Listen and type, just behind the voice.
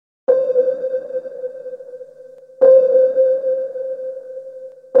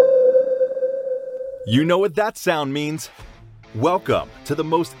You know what that sound means. Welcome to the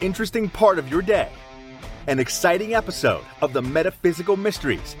most interesting part of your day. An exciting episode of the Metaphysical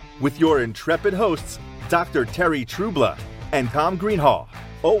Mysteries with your intrepid hosts, Dr. Terry Trueblood and Tom Greenhall,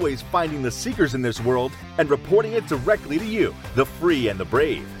 always finding the seekers in this world and reporting it directly to you, the free and the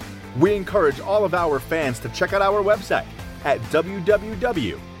brave. We encourage all of our fans to check out our website at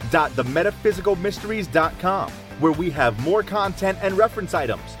www.themetaphysicalmysteries.com, where we have more content and reference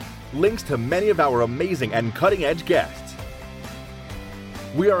items, links to many of our amazing and cutting-edge guests.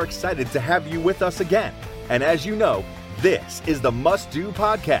 We are excited to have you with us again. And as you know, this is the must-do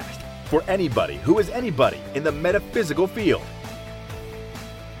podcast for anybody who is anybody in the metaphysical field.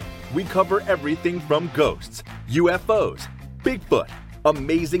 We cover everything from ghosts, UFOs, Bigfoot,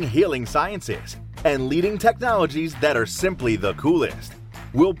 amazing healing sciences, and leading technologies that are simply the coolest.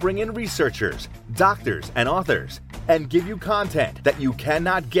 We'll bring in researchers, doctors, and authors, and give you content that you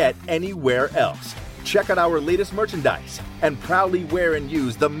cannot get anywhere else. Check out our latest merchandise and proudly wear and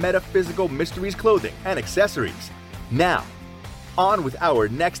use the Metaphysical Mysteries clothing and accessories. Now, on with our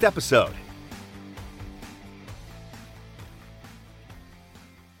next episode.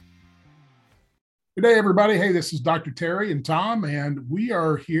 Good day, everybody. Hey, this is Dr. Terry and Tom, and we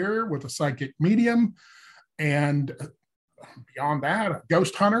are here with a psychic medium, and beyond that, a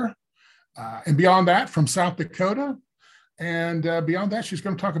ghost hunter, and beyond that, from South Dakota. And beyond that, she's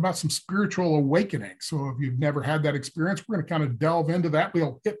going to talk about some spiritual awakening. So if you've never had that experience, we're going to kind of delve into that.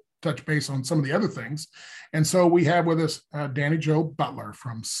 We'll touch base on some of the other things. And so we have with us Dani Jo Butler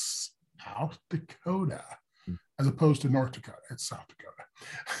from South Dakota, as opposed to North Dakota. It's South Dakota.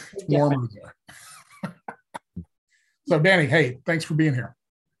 It's warmer there. So Dani, hey, thanks for being here.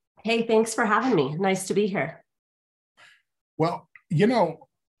 Hey, thanks for having me. Nice to be here. Well, you know,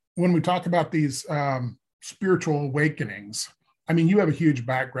 when we talk about these spiritual awakenings, I mean, you have a huge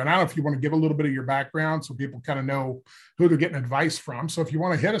background. I don't know if you want to give a little bit of your background so people kind of know who they're getting advice from. So if you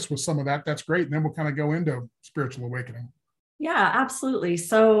want to hit us with some of that, that's great. And then we'll kind of go into spiritual awakening. Yeah, absolutely.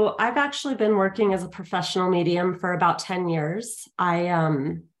 So I've actually been working as a professional medium for about 10 years. I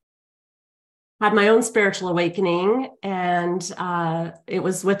had my own spiritual awakening, and it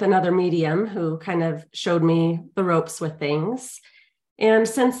was with another medium who kind of showed me the ropes with things. And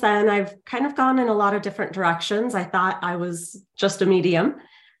since then, I've kind of gone in a lot of different directions. I thought I was just a medium,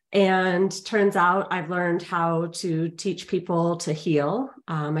 and turns out I've learned how to teach people to heal.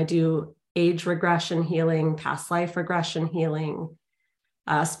 I do age regression healing, past life regression healing,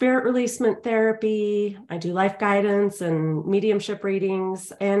 spirit releasement therapy. I do life guidance and mediumship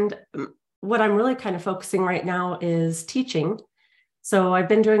readings. And what I'm really kind of focusing right now is teaching. So I've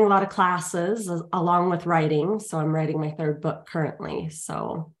been doing a lot of classes along with writing. So I'm writing my third book currently.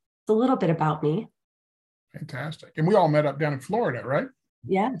 So it's a little bit about me. Fantastic. And we all met up down in Florida, right?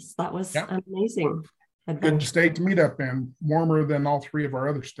 Yes, that was amazing. Good state to meet up in, warmer than all three of our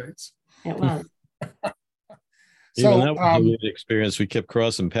other states. It was. So that was a good experience. We kept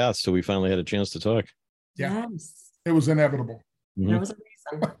crossing paths till we finally had a chance to talk. Yeah, yes. It was inevitable. Mm-hmm. There was a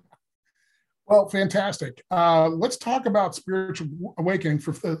reason. Well, fantastic. Let's talk about spiritual awakening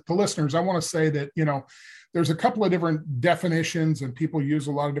for the listeners. I want to say that, you know, there's a couple of different definitions and people use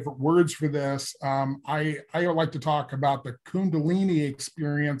a lot of different words for this. I like to talk about the Kundalini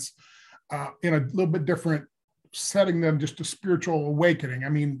experience in a little bit different setting than just a spiritual awakening. I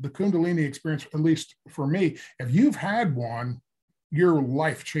mean, the Kundalini experience, at least for me, if you've had one, your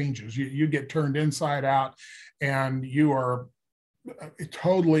life changes. You get turned inside out, and you are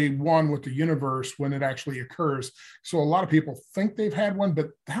totally one with the universe when it actually occurs. So a lot of people think they've had one, but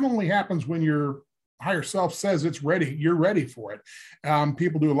that only happens when your higher self says it's ready. You're ready for it.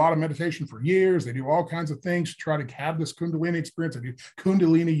 People do a lot of meditation for years. They do all kinds of things to try to have this Kundalini experience. They do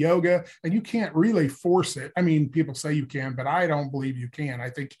Kundalini yoga, and you can't really force it. I mean, people say you can, but I don't believe you can.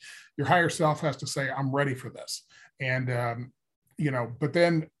 I think your higher self has to say, I'm ready for this. And, you know, but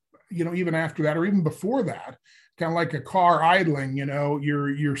then, you know, even after that, or even before that, kind of like a car idling, you know,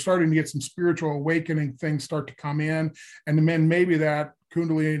 you're starting to get some spiritual awakening things start to come in. And then maybe that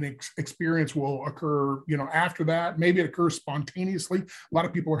Kundalini experience will occur, you know, after that. Maybe it occurs spontaneously. A lot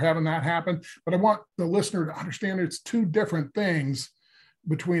of people are having that happen. But I want the listener to understand it's two different things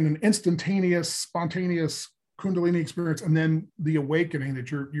between an instantaneous, spontaneous Kundalini experience and then the awakening that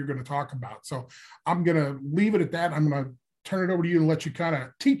you're going to talk about. So I'm going to leave it at that. I'm going to turn it over to you and let you kind of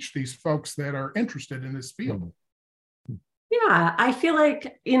teach these folks that are interested in this field. Yeah, I feel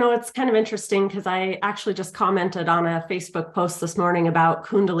like, you know, it's kind of interesting because I actually just commented on a Facebook post this morning about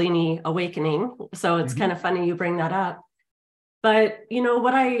Kundalini awakening. So it's kind of funny you bring that up. But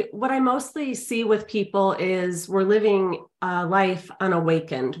what I mostly see with people is we're living life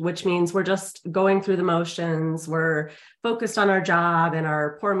unawakened, which means we're just going through the motions. We're focused on our job and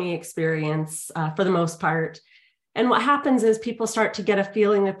our poor me experience for the most part. And what happens is people start to get a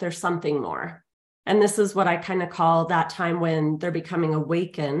feeling that there's something more. And this is what I kind of call that time when they're becoming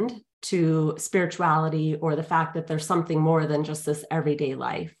awakened to spirituality, or the fact that there's something more than just this everyday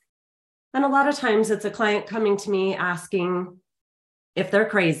life. And a lot of times it's a client coming to me asking if they're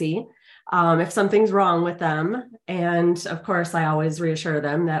crazy, if something's wrong with them. And of course, I always reassure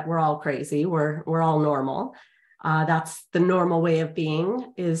them that we're all crazy. We're all normal. That's the normal way of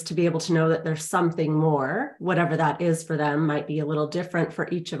being, is to be able to know that there's something more, whatever that is for them might be a little different for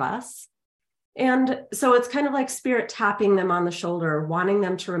each of us. And so it's kind of like spirit tapping them on the shoulder, wanting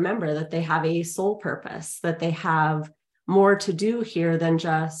them to remember that they have a soul purpose, that they have more to do here than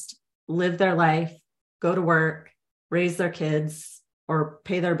just live their life, go to work, raise their kids, or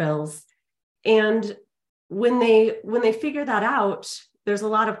pay their bills. And when they figure that out, there's a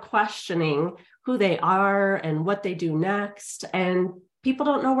lot of questioning who they are and what they do next. And people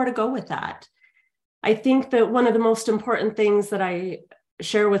don't know where to go with that. I think that one of the most important things that I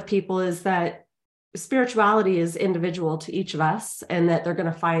share with people is that spirituality is individual to each of us, and that they're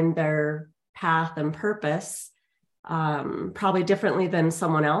going to find their path and purpose probably differently than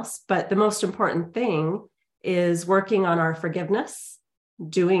someone else. But the most important thing is working on our forgiveness,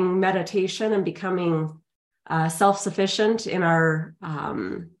 doing meditation, and becoming self-sufficient in our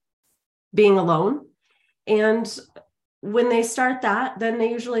being alone. And when they start that, then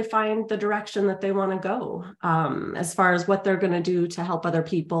they usually find the direction that they want to go as far as what they're going to do to help other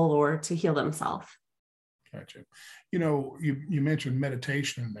people or to heal themselves. Gotcha. You mentioned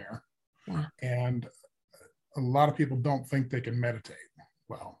meditation in there, Yeah. and a lot of people don't think they can meditate.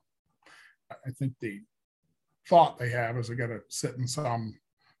 Well, I think the thought they have is they got to sit in some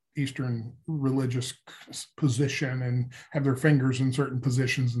Eastern religious position and have their fingers in certain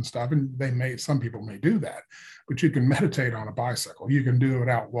positions and stuff. And some people may do that, but you can meditate on a bicycle. You can do it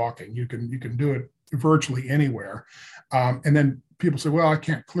out walking. You can do it virtually anywhere. And then people say, well, I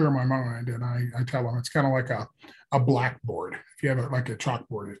can't clear my mind. And I tell them it's kind of like a blackboard. If you have like a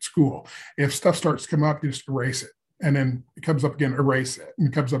chalkboard at school, if stuff starts to come up, you just erase it. And then it comes up again, erase it. And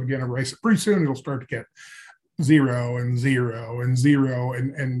it comes up again, erase it. Pretty soon it'll start to get 0 and 0 and 0.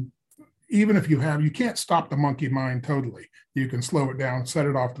 And even if you can't stop the monkey mind totally. You can slow it down, set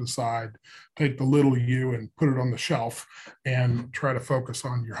it off to the side, take the little you and put it on the shelf and try to focus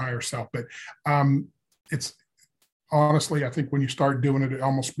on your higher self. But it's honestly, I think when you start doing it, it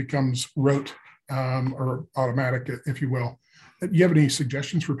almost becomes rote or automatic, if you will. Do you have any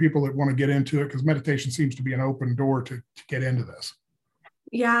suggestions for people that want to get into it? Because meditation seems to be an open door to get into this.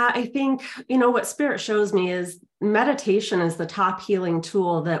 Yeah, I think, what spirit shows me is meditation is the top healing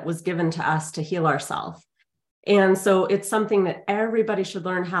tool that was given to us to heal ourselves. And so it's something that everybody should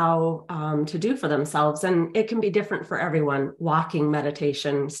learn how to do for themselves. And it can be different for everyone. Walking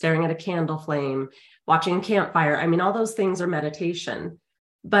meditation, staring at a candle flame, watching a campfire. I mean, all those things are meditation.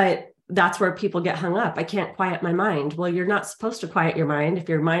 But that's where people get hung up. I can't quiet my mind. Well, you're not supposed to quiet your mind. If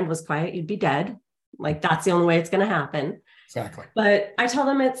your mind was quiet, you'd be dead. Like, that's the only way it's going to happen. Exactly. But I tell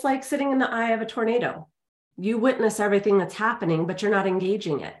them it's like sitting in the eye of a tornado. You witness everything that's happening, but you're not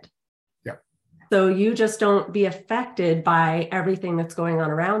engaging it. Yeah. So you just don't be affected by everything that's going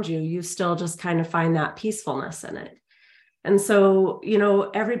on around you. You still just kind of find that peacefulness in it. And so,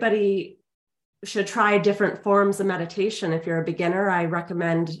 everybody should try different forms of meditation. If you're a beginner, I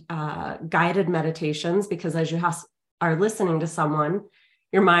recommend guided meditations, because as you are listening to someone,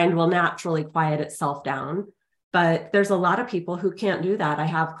 your mind will naturally quiet itself down. But there's a lot of people who can't do that. I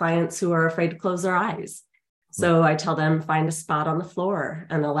have clients who are afraid to close their eyes. So I tell them, find a spot on the floor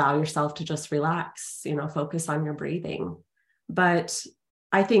and allow yourself to just relax, focus on your breathing. But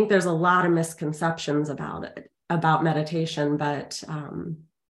I think there's a lot of misconceptions about meditation. But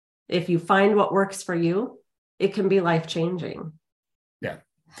if you find what works for you, it can be life-changing. Yeah.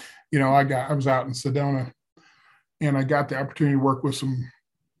 I was out in Sedona, and I got the opportunity to work with some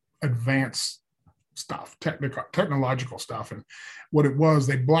advanced stuff, technological stuff. And what it was,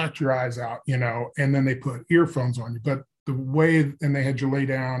 they blacked your eyes out, and then they put earphones on you. But and they had you lay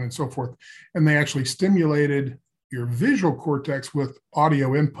down and so forth. And they actually stimulated your visual cortex with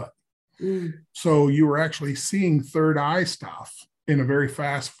audio input. Mm. So you were actually seeing third eye stuff in a very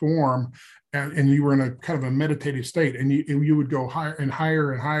fast form. And you were in a kind of a meditative state, and you would go higher and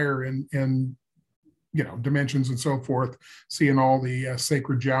higher and higher in dimensions and so forth, seeing all the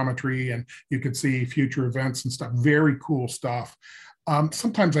sacred geometry, and you could see future events and stuff. Very cool stuff.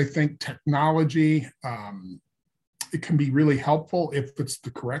 Sometimes I think technology it can be really helpful if it's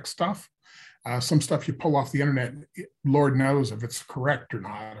the correct stuff. Some stuff you pull off the internet, Lord knows if it's correct or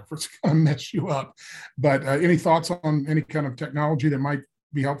not, if it's going to mess you up. But any thoughts on any kind of technology that might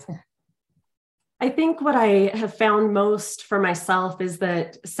be helpful? I think what I have found most for myself is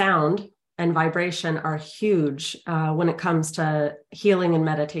that sound and vibration are huge when it comes to healing and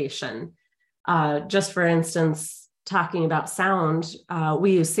meditation. Just for instance, talking about sound,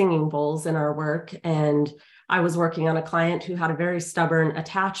 we use singing bowls in our work. And I was working on a client who had a very stubborn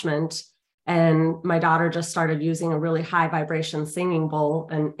attachment. And my daughter just started using a really high vibration singing bowl,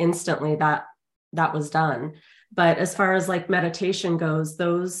 and instantly that was done. But as far as like meditation goes,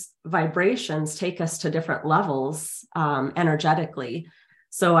 those vibrations take us to different levels energetically.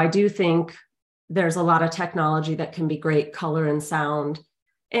 So I do think there's a lot of technology that can be great, color and sound.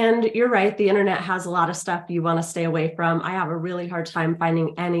 And you're right, the internet has a lot of stuff you want to stay away from. I have a really hard time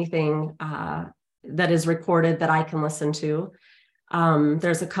finding anything that is recorded that I can listen to.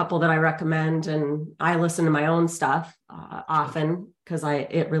 There's a couple that I recommend, and I listen to my own stuff often because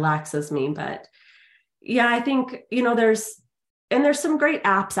it relaxes me. But yeah, I think, there's some great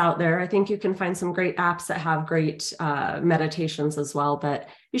apps out there. I think you can find some great apps that have great meditations as well, but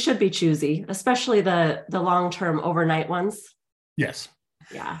you should be choosy, especially the long-term overnight ones. Yes.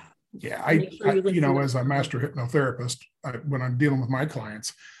 Yeah. Yeah. As a master hypnotherapist, when I'm dealing with my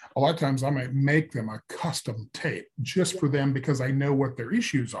clients, a lot of times I might make them a custom tape just for them because I know what their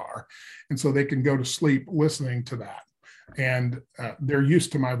issues are. And so they can go to sleep listening to that. And they're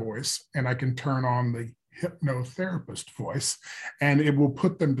used to my voice, and I can turn on the hypnotherapist voice and it will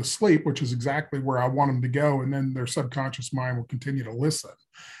put them to sleep, which is exactly where I want them to go. And then their subconscious mind will continue to listen.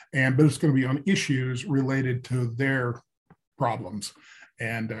 But it's going to be on issues related to their problems.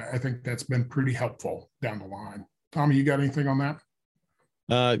 And I think that's been pretty helpful down the line. Tommy, you got anything on that?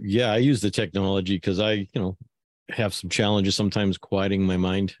 Yeah, I use the technology because I, have some challenges sometimes quieting my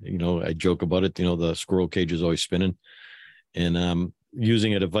mind. I joke about it. The squirrel cage is always spinning, and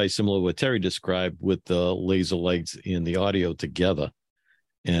using a device similar to what Terry described with the laser lights and the audio together.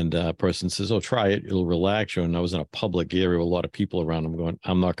 And a person says, "Oh, try it. It'll relax you." And I was in a public area with a lot of people around. I'm going,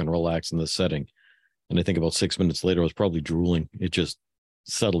 I'm not going to relax in this setting. And I think about 6 minutes later, I was probably drooling. It just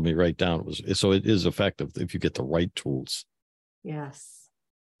settled me right down. So it is effective if you get the right tools. Yes.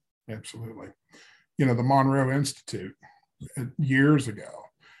 Absolutely. The Monroe Institute years ago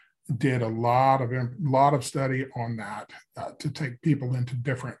did a lot of study on that to take people into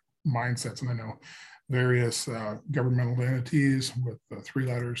different mindsets. And I know various governmental entities with 3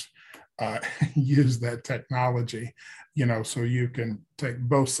 letters use that technology, so you can take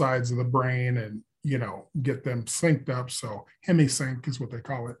both sides of the brain and, get them synced up. So hemisync is what they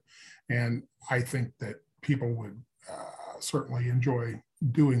call it. And I think that people would certainly enjoy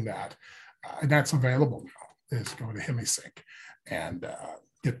doing that. And that's available now. Is go to hemisync and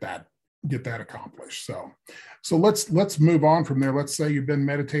get that accomplished. So let's move on from there. Let's say you've been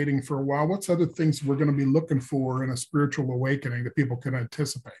meditating for a while. What's other things we're going to be looking for in a spiritual awakening that people can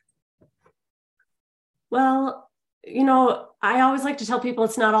anticipate? Well, I always like to tell people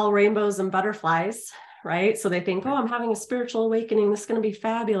it's not all rainbows and butterflies, right? So they think, oh, I'm having a spiritual awakening. This is going to be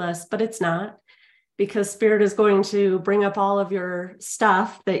fabulous, but it's not, because spirit is going to bring up all of your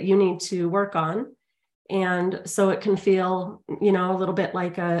stuff that you need to work on. And so it can feel, a little bit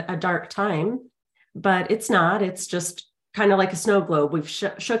like a dark time, but it's not. It's just kind of like a snow globe. We've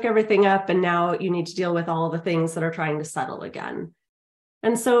shook everything up, and now you need to deal with all the things that are trying to settle again.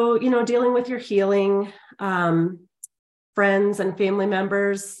 And so, dealing with your healing, friends and family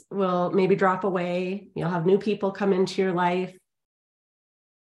members will maybe drop away. You'll have new people come into your life,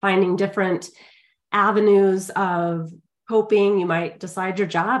 finding different avenues of coping. You might decide your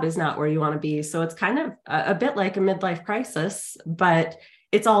job is not where you want to be. So it's kind of a bit like a midlife crisis, but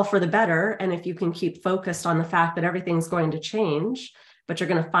it's all for the better. And if you can keep focused on the fact that everything's going to change, but you're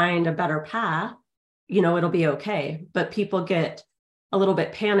going to find a better path, it'll be okay. But people get a little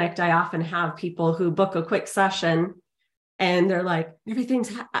bit panicked. I often have people who book a quick session and they're like,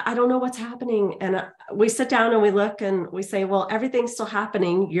 I don't know what's happening. And we sit down and we look and we say, well, everything's still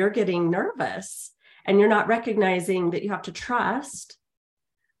happening. You're getting nervous and you're not recognizing that you have to trust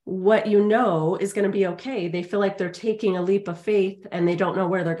what is going to be okay. They feel like they're taking a leap of faith and they don't know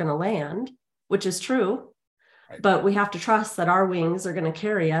where they're going to land, which is true. Right. But we have to trust that our wings are going to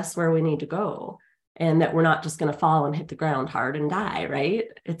carry us where we need to go, and that we're not just going to fall and hit the ground hard and die, right?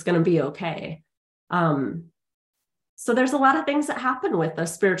 It's going to be okay. So there's a lot of things that happen with a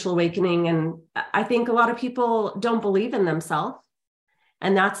spiritual awakening. And I think a lot of people don't believe in themselves.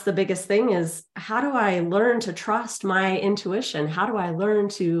 And that's the biggest thing, is how do I learn to trust my intuition? How do I learn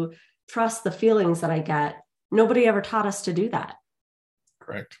to trust the feelings that I get? nobody ever taught us to do that.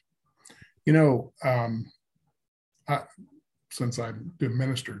 Correct. Since I do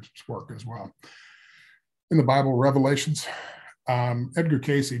minister's work as well, in the Bible, Revelations, Edgar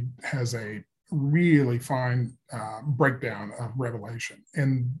Casey has a really fine breakdown of Revelation.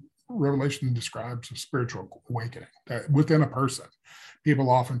 And Revelation describes a spiritual awakening within a person. People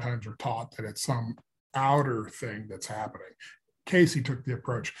oftentimes are taught that it's some outer thing that's happening. Casey took the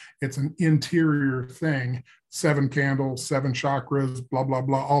approach. It's an interior thing, 7 candles, 7 chakras, blah, blah,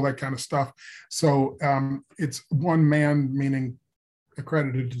 blah, all that kind of stuff. So it's one man, meaning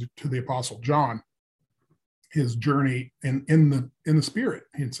accredited to the Apostle John, his journey in the spirit.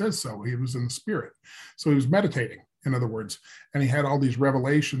 He says so. He was in the spirit. So he was meditating, in other words, and he had all these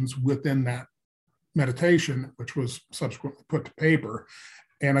revelations within that meditation, which was subsequently put to paper.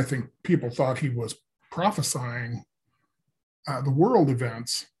 And I think people thought he was prophesying the world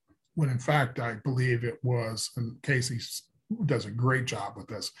events, when in fact, I believe it was, and Casey does a great job with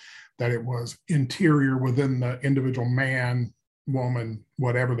this, that it was interior within the individual man, woman,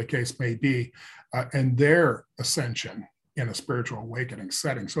 whatever the case may be, and their ascension in a spiritual awakening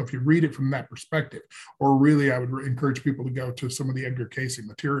setting. So if you read it from that perspective, or really I would encourage people to go to some of the Edgar Casey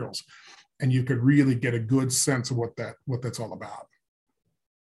materials, and you could really get a good sense of what that's all about.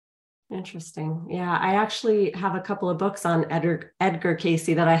 Interesting. Yeah, I actually have a couple of books on Edgar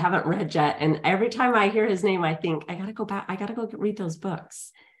Casey that I haven't read yet. And every time I hear his name, I think I got to go back. I got to go read those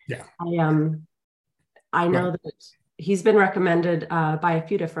books. Yeah. I know that he's been recommended by a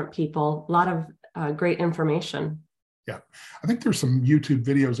few different people. A lot of great information. Yeah. I think there's some YouTube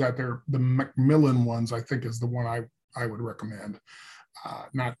videos out there. The Macmillan ones, I think, is the one I would recommend.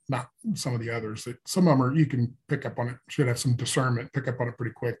 Not some of the others. Some of them are, you can pick up on it, should have some discernment, pick up on it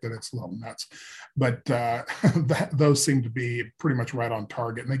pretty quick that it's a little nuts. But those seem to be pretty much right on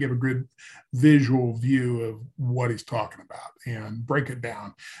target, and they give a good visual view of what he's talking about and break it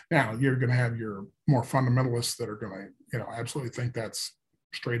down. Now, you're going to have your more fundamentalists that are going to, absolutely think that's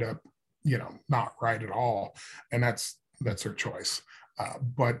straight up, not right at all. And that's their choice.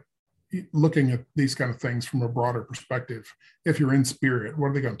 But looking at these kind of things from a broader perspective, if you're in spirit, what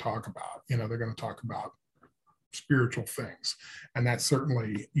are they going to talk about? They're going to talk about spiritual things. And that's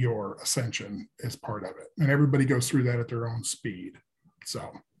certainly your ascension is part of it. And everybody goes through that at their own speed.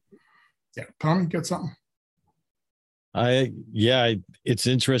 So, yeah. Tom, you got something? It's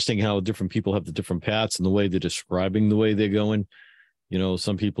interesting how different people have the different paths and the way they're describing the way they're going.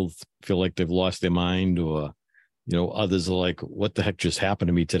 Some people feel like they've lost their mind, or others are like, what the heck just happened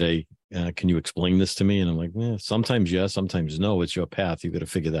to me today? Can you explain this to me? And I'm like, sometimes yes, sometimes no. It's your path. You got to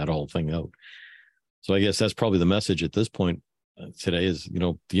figure that whole thing out. So I guess that's probably the message at this point today is,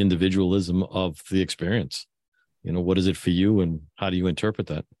 the individualism of the experience. What is it for you, and how do you interpret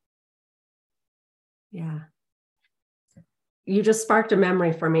that? Yeah. You just sparked a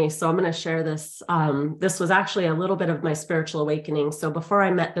memory for me. So I'm going to share this. This was actually a little bit of my spiritual awakening. So before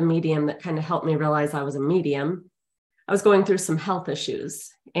I met the medium that kind of helped me realize I was a medium, I was going through some health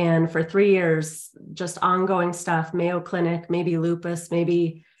issues. And for 3 years, just ongoing stuff, Mayo Clinic, maybe lupus,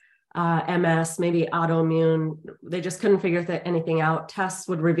 maybe MS, maybe autoimmune. They just couldn't figure anything out. Tests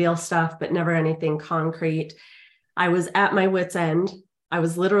would reveal stuff, but never anything concrete. I was at my wit's end. I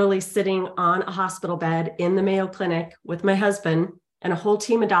was literally sitting on a hospital bed in the Mayo Clinic with my husband, and a whole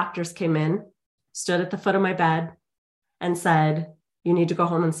team of doctors came in, stood at the foot of my bed, and said, "You need to go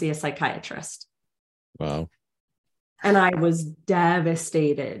home and see a psychiatrist." Wow. And I was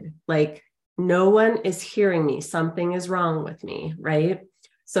devastated. Like, no one is hearing me. Something is wrong with me, right?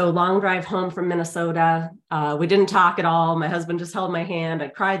 So long drive home from Minnesota. We didn't talk at all. My husband just held my hand. I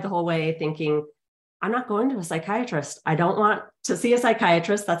cried the whole way thinking, I'm not going to a psychiatrist. I don't want to see a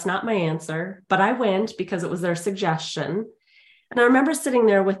psychiatrist. That's not my answer. But I went because it was their suggestion. And I remember sitting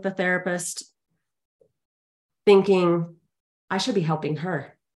there with the therapist thinking, I should be helping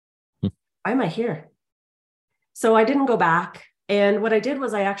her. Why am I here? So I didn't go back. And what I did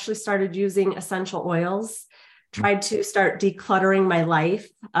was I actually started using essential oils, tried to start decluttering my life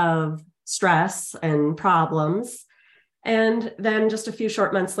of stress and problems. And then just a few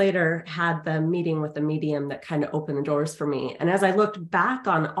short months later, had the meeting with the medium that kind of opened the doors for me. And as I looked back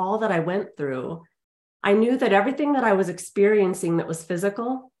on all that I went through, I knew that everything that I was experiencing that was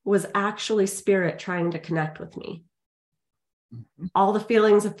physical was actually spirit trying to connect with me. Mm-hmm. All the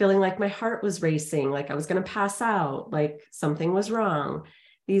feelings of feeling like my heart was racing, like I was going to pass out, like something was wrong.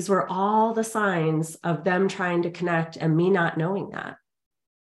 These were all the signs of them trying to connect and me not knowing that.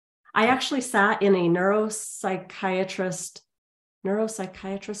 I actually sat in a neuropsychiatrist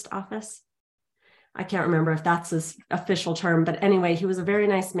office I can't remember if that's his official term, but anyway, he was a very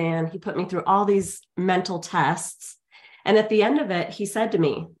nice man. He put me through all these mental tests. And at the end of it, he said to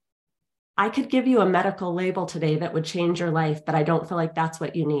me, I could give you a medical label today that would change your life, but I don't feel like that's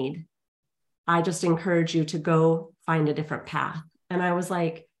what you need. I just encourage you to go find a different path. And I was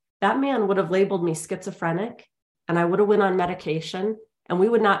like, that man would have labeled me schizophrenic, and I would have went on medication, and we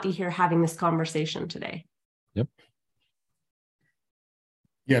would not be here having this conversation today. Yep.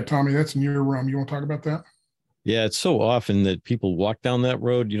 Yeah, Tommy, that's in your realm. You want to talk about that? Yeah, it's so often that people walk down that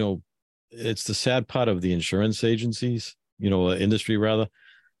road. It's the sad part of the insurance agencies, industry rather.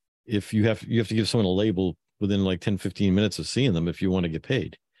 If you have to give someone a label within like 10, 15 minutes of seeing them if you want to get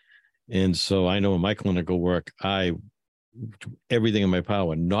paid. And so I know in my clinical work, I do everything in my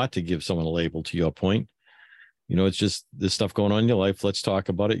power not to give someone a label, to your point. It's just this stuff going on in your life. Let's talk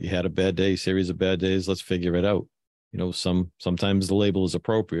about it. You had a bad day, series of bad days. Let's figure it out. Sometimes the label is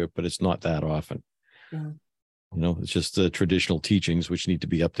appropriate, but it's not that often. Yeah. It's just the traditional teachings, which need to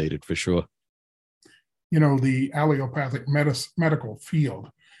be updated for sure. The allopathic medical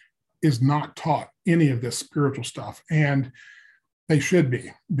field is not taught any of this spiritual stuff. And they should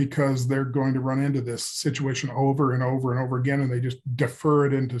be, because they're going to run into this situation over and over and over again, and they just defer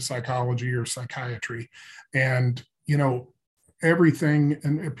it into psychology or psychiatry. And, everything,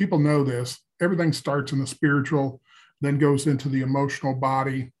 and people know this, everything starts in the spiritual, then goes into the emotional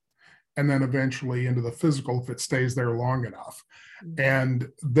body, and then eventually into the physical if it stays there long enough. And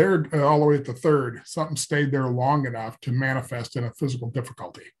they're all the way at the third, something stayed there long enough to manifest in a physical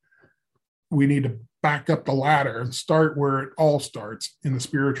difficulty. We need to back up the ladder and start where it all starts, in the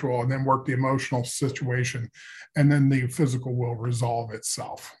spiritual, and then work the emotional situation, and then the physical will resolve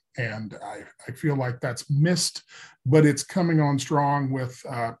itself. And I feel like that's missed, but it's coming on strong with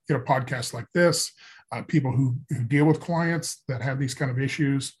podcasts like this, people who deal with clients that have these kind of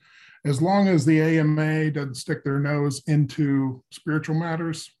issues. As long as the AMA doesn't stick their nose into spiritual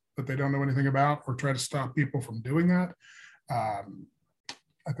matters that they don't know anything about, or try to stop people from doing that,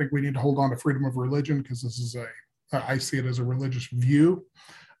 I think we need to hold on to freedom of religion, because this is I see it as a religious view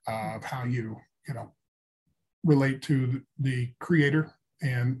of how you relate to the creator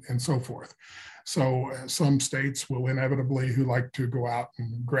and so forth. So some states will inevitably, who like to go out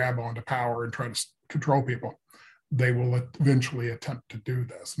and grab onto power and try to control people, they will eventually attempt to do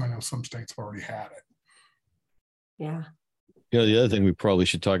this. And I know some states have already had it. Yeah. The other thing we probably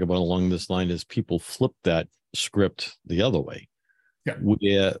should talk about along this line is people flip that script the other way. Yeah.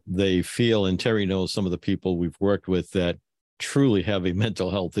 Where they feel, and Terry knows some of the people we've worked with that truly have a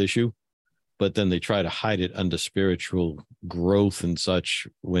mental health issue, but then they try to hide it under spiritual growth and such,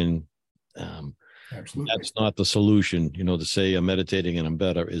 when Absolutely. That's not the solution. To say I'm meditating and I'm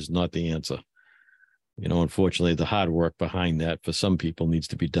better is not the answer. Unfortunately, the hard work behind that for some people needs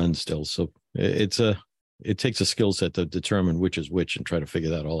to be done still. So it takes a skill set to determine which is which and try to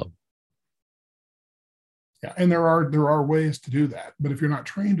figure that all out. Yeah, and there are ways to do that, but if you're not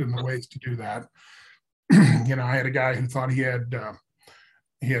trained in the ways to do that, I had a guy who thought he had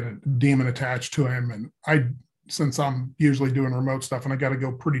a demon attached to him, and since I'm usually doing remote stuff and I got to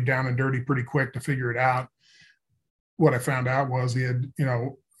go pretty down and dirty pretty quick to figure it out, what I found out was he had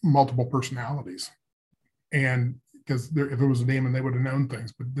multiple personalities, and because if it was a demon, they would have known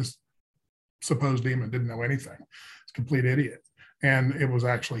things, but this supposed demon didn't know anything. It's a complete idiot, and it was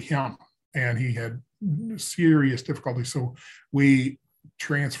actually him, and he had serious difficulty. So we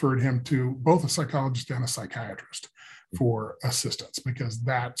transferred him to both a psychologist and a psychiatrist for assistance, because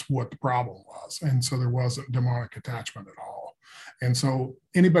that's what the problem was. And so there wasn't demonic attachment at all. And so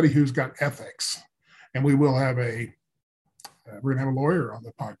anybody who's got ethics, and we will have we're going to have a lawyer on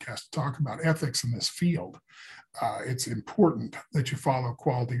the podcast to talk about ethics in this field. It's important that you follow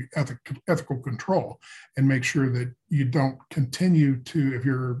quality ethical control and make sure that you don't continue to, if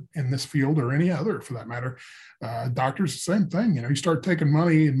you're in this field or any other for that matter, doctors, the same thing. You start taking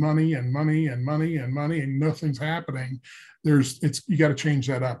money and money and money and money and money and nothing's happening. You got to change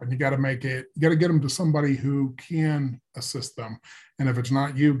that up, and you got to get them to somebody who can assist them. And if it's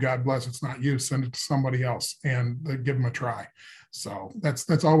not you, God bless, it's not you, send it to somebody else and give them a try. So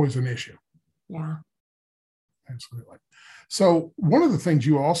that's always an issue. Yeah. Absolutely. So one of the things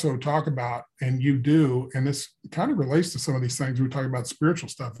you also talk about, and you do, and this kind of relates to some of these things we talk about spiritual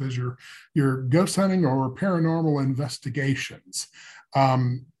stuff, is your ghost hunting or paranormal investigations.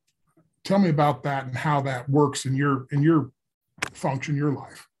 Tell me about that and how that works in your function, your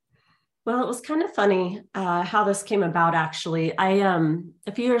life. Well, it was kind of funny how this came about, actually. A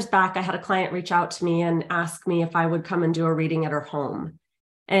few years back, I had a client reach out to me and ask me if I would come and do a reading at her home.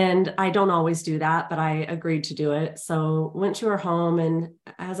 And I don't always do that, but I agreed to do it. So went to her home, and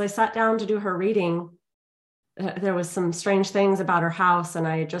as I sat down to do her reading, there was some strange things about her house. And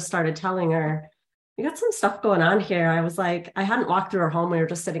I just started telling her, you got some stuff going on here. I was like, I hadn't walked through her home. We were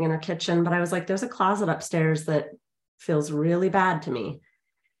just sitting in her kitchen, but I was like, there's a closet upstairs that feels really bad to me.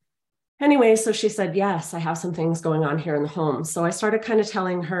 Anyway, so she said, yes, I have some things going on here in the home. So I started kind of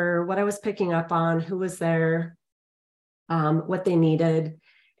telling her what I was picking up on, who was there, what they needed.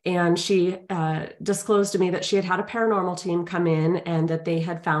 And she disclosed to me that she had had a paranormal team come in and that they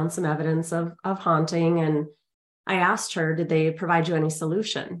had found some evidence of haunting. And I asked her, did they provide you any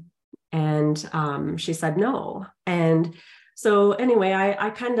solution? And she said no. And so anyway,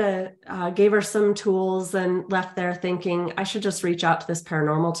 I kind of gave her some tools and left there thinking I should just reach out to this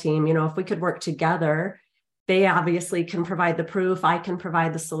paranormal team. You know, if we could work together, they obviously can provide the proof, I can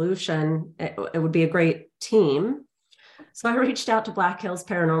provide the solution. It would be a great team. So I reached out to Black Hills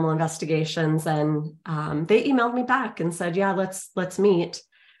Paranormal Investigations, and they emailed me back and said, yeah, let's meet.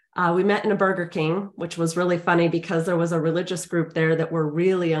 We met in a Burger King, which was really funny because there was a religious group there that were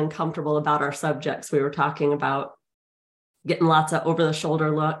really uncomfortable about our subjects. We were talking about getting lots of over the shoulder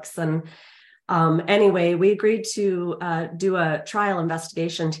looks. And anyway, we agreed to do a trial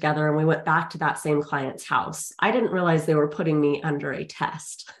investigation together, and we went back to that same client's house. I didn't realize they were putting me under a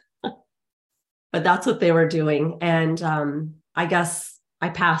test, but that's what they were doing. And I guess I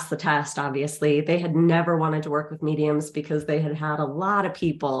passed the test, obviously. They had never wanted to work with mediums because they had had a lot of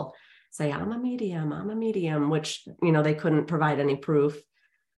people say, I'm a medium, which, you know, they couldn't provide any proof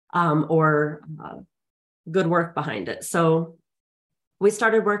or good work behind it. So we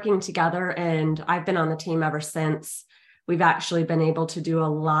started working together, and I've been on the team ever since. We've actually been able to do a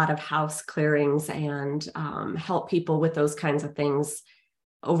lot of house clearings and help people with those kinds of things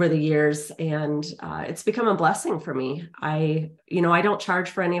over the years. And it's become a blessing for me. I don't charge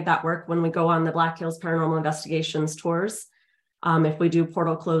for any of that work when we go on the Black Hills Paranormal Investigations tours. If we do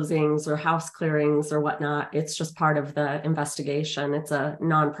portal closings or house clearings or whatnot, it's just part of the investigation. It's a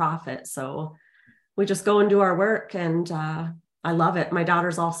nonprofit. So we just go and do our work, and I love it. My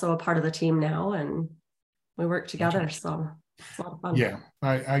daughter's also a part of the team now, and we work together. So it's a lot of fun. Yeah,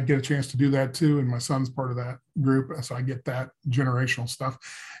 I get a chance to do that too. And my son's part of that group. So I get that generational stuff.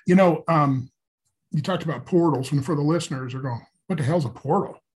 You know, you talked about portals, and for the listeners, they're going, what the hell's a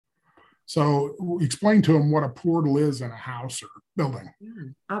portal? So explain to them what a portal is in a house or building. Yeah,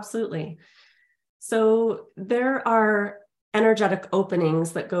 absolutely. So there are energetic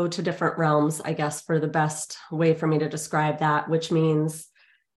openings that go to different realms, I guess, for the best way for me to describe that, which means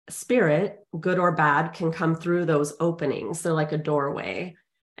spirit, good or bad, can come through those openings. They're like a doorway,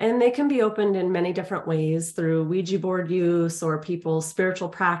 and they can be opened in many different ways through Ouija board use or people's spiritual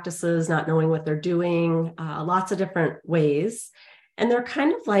practices, not knowing what they're doing, lots of different ways. And they're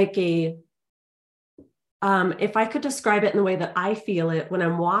kind of like if I could describe it in the way that I feel it, when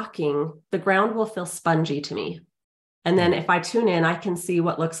I'm walking, the ground will feel spongy to me. And then if I tune in, I can see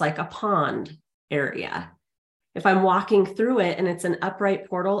what looks like a pond area. If I'm walking through it and it's an upright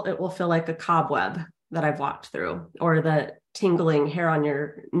portal, it will feel like a cobweb that I've walked through, or the tingling hair on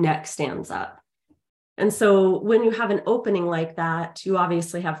your neck stands up. And so when you have an opening like that, you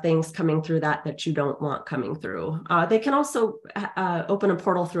obviously have things coming through that you don't want coming through. They can also open a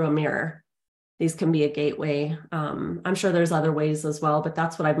portal through a mirror. These can be a gateway. I'm sure there's other ways as well, but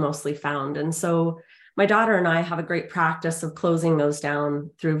that's what I've mostly found. And so my daughter and I have a great practice of closing those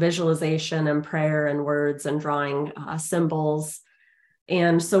down through visualization and prayer and words and drawing symbols.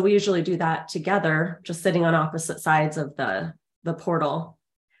 And so we usually do that together, just sitting on opposite sides of the portal.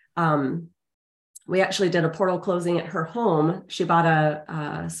 We actually did a portal closing at her home. She bought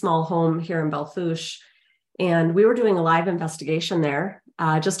a small home here in Belfouche, and we were doing a live investigation there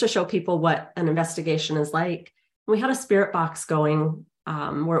just to show people what an investigation is like. We had a spirit box going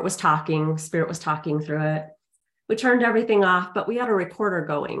where it was talking, spirit was talking through it. We turned everything off, but we had a recorder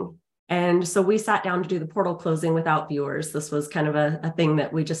going. And so we sat down to do the portal closing without viewers. This was kind of a thing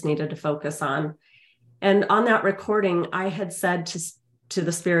that we just needed to focus on. And on that recording, I had said to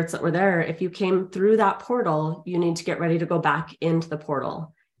the spirits that were there, if you came through that portal, you need to get ready to go back into the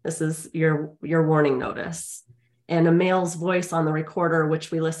portal. This is your warning notice. And a male's voice on the recorder,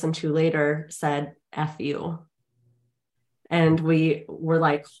 which we listened to later, said, F you. And we were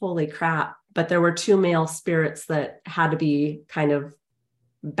like, holy crap. But there were two male spirits that had to be kind of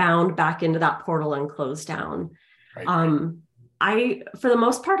bound back into that portal and closed down. Right. I, for the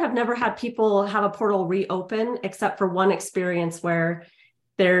most part, have never had people have a portal reopen, except for one experience where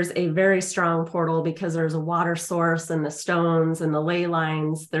there's a very strong portal because there's a water source and the stones and the ley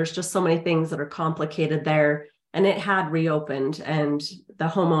lines. There's just so many things that are complicated there and it had reopened, and the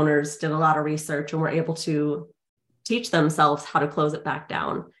homeowners did a lot of research and were able to teach themselves how to close it back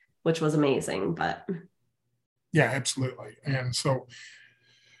down, which was amazing. But yeah, absolutely. And so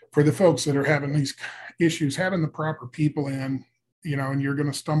for the folks that are having these issues, having the proper people in, and you're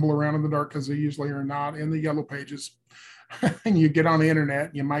going to stumble around in the dark because they usually are not in the yellow pages. And you get on the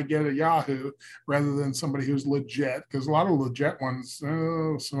internet, you might get a Yahoo rather than somebody who's legit, because a lot of legit ones,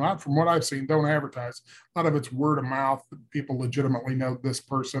 so not from what I've seen, don't advertise. A lot of it's word of mouth. People legitimately know this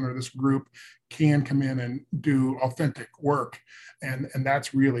person or this group can come in and do authentic work. And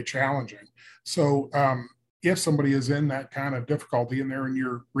that's really challenging. So if somebody is in that kind of difficulty and they're in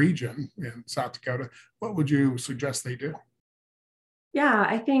your region in South Dakota, what would you suggest they do? yeah,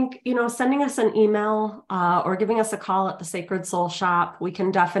 I think, sending us an email or giving us a call at the Sacred Soul Shop, we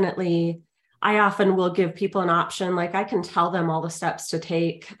can definitely, I often will give people an option. Like, I can tell them all the steps to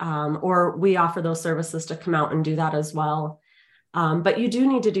take, or we offer those services to come out and do that as well. But you do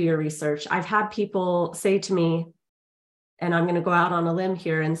need to do your research. I've had people say to me, and I'm going to go out on a limb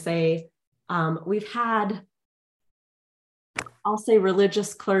here and say, we've had, I'll say,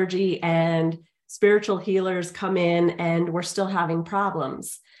 religious clergy and spiritual healers come in and we're still having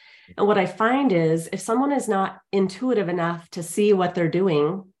problems. And what I find is, if someone is not intuitive enough to see what they're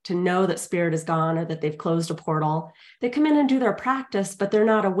doing, to know that spirit is gone or that they've closed a portal, they come in and do their practice, but they're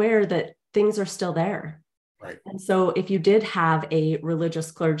not aware that things are still there. Right. And so if you did have a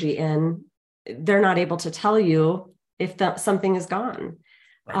religious clergy in, they're not able to tell you if something is gone.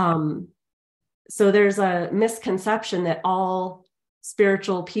 Right. So there's a misconception that all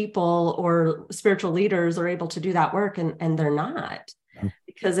spiritual people or spiritual leaders are able to do that work, and they're not.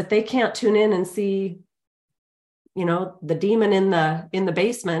 Because if they can't tune in and see, the demon in the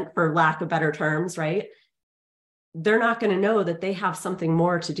basement, for lack of better terms, right, they're not going to know that they have something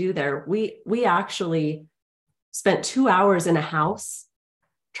more to do there. We actually spent 2 hours in a house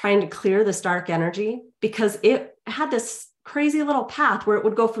trying to clear this dark energy, because it had this crazy little path where it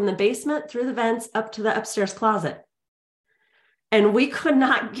would go from the basement through the vents up to the upstairs closet. And we could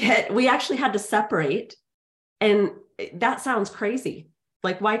not we actually had to separate. And that sounds crazy.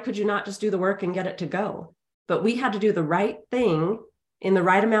 Like, why could you not just do the work and get it to go? But we had to do the right thing in the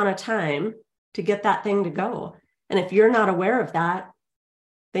right amount of time to get that thing to go. And if you're not aware of that,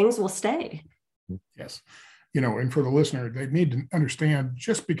 things will stay. Yes. And for the listener, they need to understand,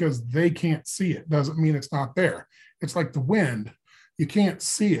 just because they can't see it doesn't mean it's not there. It's like the wind. You can't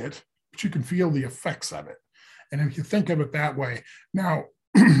see it, but you can feel the effects of it. And if you think of it that way, now,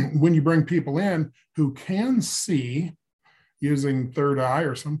 when you bring people in who can see using third eye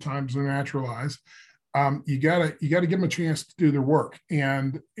or sometimes their natural eyes, you gotta give them a chance to do their work.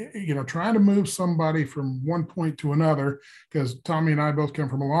 And trying to move somebody from one point to another, because Tommy and I both come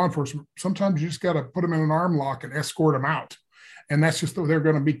from a law enforcement, sometimes you just got to put them in an arm lock and escort them out. And that's just, they're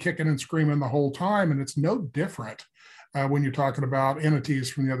going to be kicking and screaming the whole time. And it's no different when you're talking about entities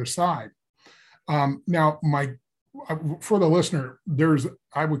from the other side. Now, for the listener,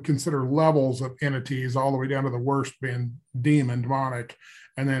 I would consider levels of entities, all the way down to the worst being demon, demonic,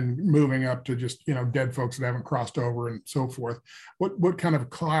 and then moving up to just, dead folks that haven't crossed over and so forth. What kind of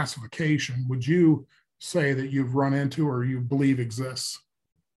classification would you say that you've run into or you believe exists?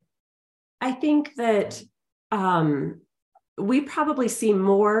 I think that we probably see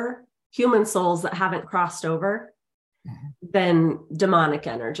more human souls that haven't crossed over than demonic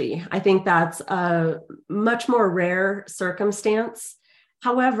energy. I think that's a much more rare circumstance.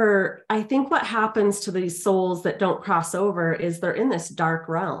 However, I think what happens to these souls that don't cross over is they're in this dark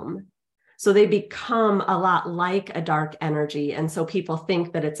realm. So they become a lot like a dark energy. And so people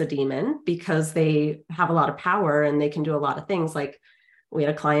think that it's a demon because they have a lot of power and they can do a lot of things. Like, we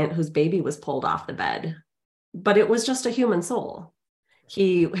had a client whose baby was pulled off the bed, but it was just a human soul.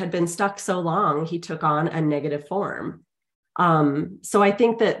 He had been stuck so long, he took on a negative form. So I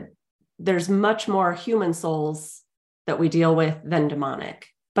think that there's much more human souls that we deal with than demonic,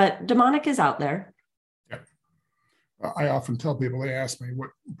 but demonic is out there. Yeah. I often tell people, they ask me what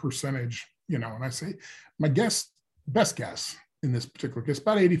percentage, and I say, my best guess in this particular case,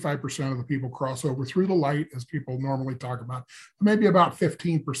 about 85% of the people cross over through the light, as people normally talk about. Maybe about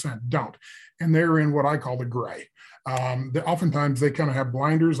 15% don't. And they're in what I call the gray. Oftentimes they kind of have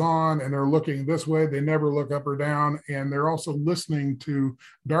blinders on and they're looking this way. They never look up or down. And they're also listening to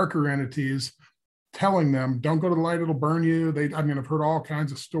darker entities telling them, don't go to the light, it'll burn you. I've heard all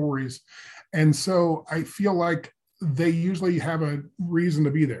kinds of stories. And so I feel like they usually have a reason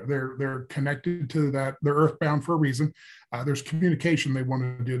to be there. They're connected to that. They're earthbound for a reason. There's communication they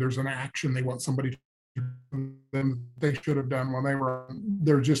want to do. There's an action they want somebody than they should have done when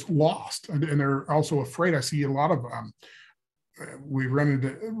they're just lost. And they're also afraid. I see a lot of, we run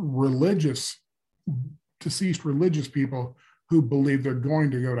into deceased religious people who believe they're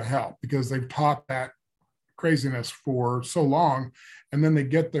going to go to hell because they've taught that craziness for so long. And then they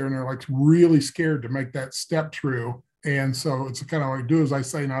get there and they're like really scared to make that step through. And so it's kind of like do as I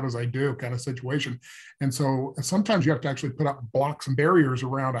say, not as I do kind of situation. And so sometimes you have to actually put up blocks and barriers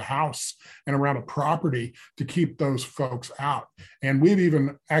around a house and around a property to keep those folks out. And we've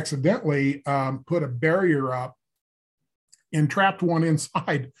even accidentally put a barrier up and trapped one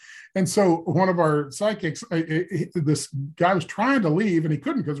inside. And so one of our psychics, this guy was trying to leave and he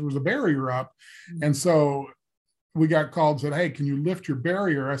couldn't because there was a barrier up. And so we got called and said, hey, can you lift your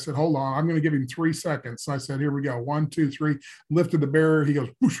barrier? I said, hold on, I'm going to give him 3 seconds. So I said, here we go. 1, 2, 3, lifted the barrier. He goes,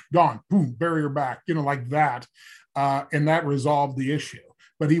 whoosh, gone, boom, barrier back, like that. And that resolved the issue.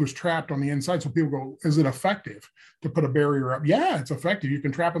 But he was trapped on the inside. So people go, is it effective to put a barrier up? Yeah, it's effective. You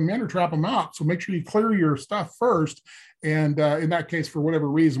can trap them in or trap them out. So make sure you clear your stuff first. And in that case, for whatever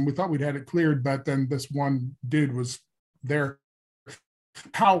reason, we thought we'd had it cleared, but then this one dude was there.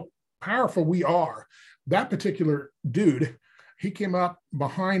 How powerful we are. That particular dude, he came up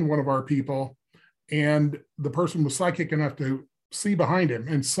behind one of our people and the person was psychic enough to see behind him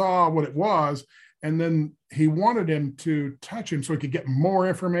and saw what it was. And then he wanted him to touch him so he could get more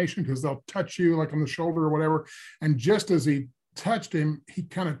information because they'll touch you like on the shoulder or whatever. And just as he touched him, he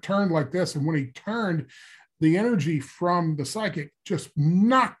kind of turned like this. And when he turned, the energy from the psychic just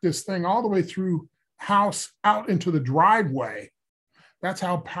knocked this thing all the way through house out into the driveway. That's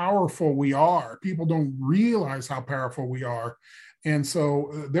how powerful we are. People don't realize how powerful we are. And so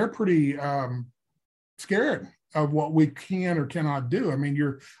they're pretty scared of what we can or cannot do. I mean,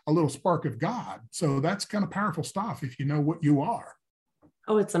 you're a little spark of God. So that's kind of powerful stuff if you know what you are.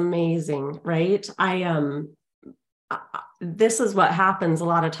 Oh, it's amazing, right? This is what happens a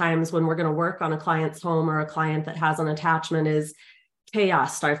lot of times when we're going to work on a client's home or a client that has an attachment is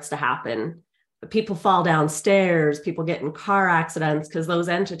chaos starts to happen. People fall downstairs, people get in car accidents because those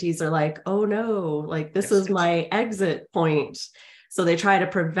entities are like, oh no, like this is my exit point. So they try to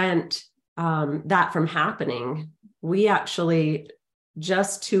prevent that from happening. We actually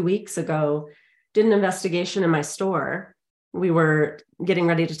just 2 weeks ago did an investigation in my store. We were getting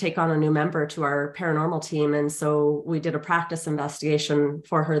ready to take on a new member to our paranormal team. And so we did a practice investigation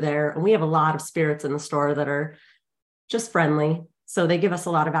for her there. And we have a lot of spirits in the store that are just friendly. So they give us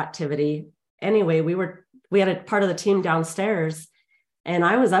a lot of activity. Anyway, we had a part of the team downstairs and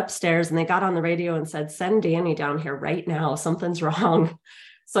I was upstairs and they got on the radio and said, send Dani down here right now. Something's wrong.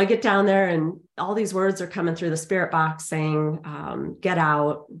 So I get down there and all these words are coming through the spirit box saying, get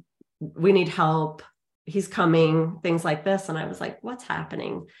out. We need help. He's coming, things like this. And I was like, what's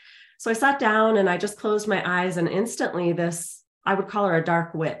happening? So I sat down and I just closed my eyes and instantly this, I would call her a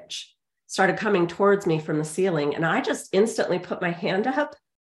dark witch, started coming towards me from the ceiling. And I just instantly put my hand up.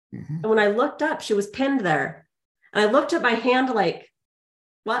 Mm-hmm. And when I looked up, she was pinned there. And I looked at my hand like,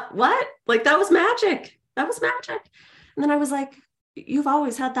 what? Like that was magic. That was magic. And then I was like, you've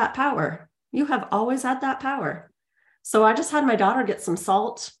always had that power. You have always had that power. So I just had my daughter get some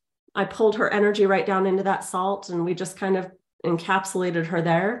salt. I pulled her energy right down into that salt and we just kind of encapsulated her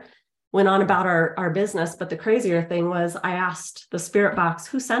there, went on about our business. But the crazier thing was I asked the spirit box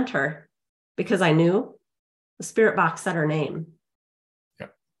who sent her because I knew the spirit box said her name.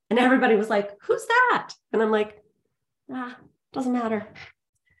 Yep. And everybody was like, who's that? And I'm like, doesn't matter.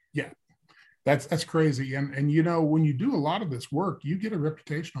 Yeah, that's crazy. And when you do a lot of this work, you get a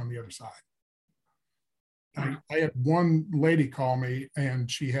reputation on the other side. I had one lady call me and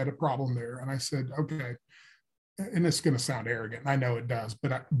she had a problem there. And I said, okay, and it's going to sound arrogant. I know it does,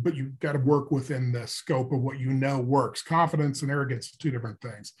 but you've got to work within the scope of what you know works. Confidence and arrogance is two different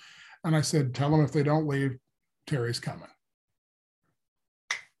things. And I said, tell them if they don't leave, Terry's coming.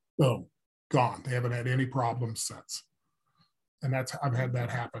 Boom, gone. They haven't had any problems since. And I've had that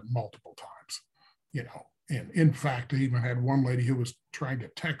happen multiple times, And in fact, I even had one lady who was trying to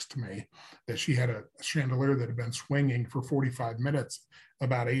text me that she had a chandelier that had been swinging for 45 minutes,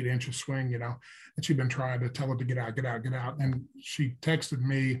 about 8 inches swing, and she'd been trying to tell it to get out. And she texted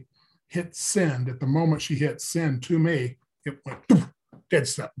me, hit send. At the moment she hit send to me, it went dead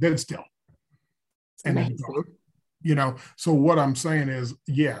still. And then gone. So what I'm saying is,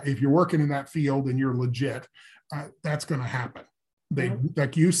 if you're working in that field and you're legit, that's going to happen.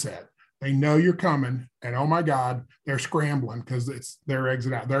 Like you said, they know you're coming and oh my God, they're scrambling because it's their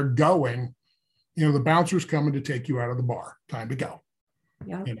exit out. They're going, the bouncer's coming to take you out of the bar. Time to go.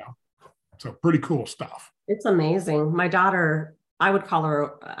 Yeah. So pretty cool stuff. It's amazing. My daughter, I would call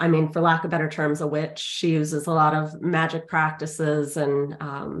her, I mean, for lack of better terms, a witch. She uses a lot of magic practices.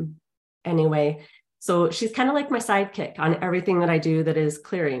 And anyway, so she's kind of like my sidekick on everything that I do that is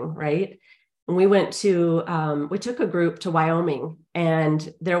clearing, right? And we took a group to Wyoming,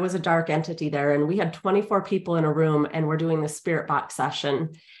 and there was a dark entity there. And we had 24 people in a room, and we're doing the spirit box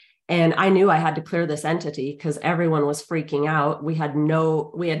session. And I knew I had to clear this entity because everyone was freaking out. We had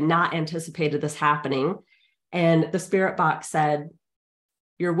not anticipated this happening. And the spirit box said,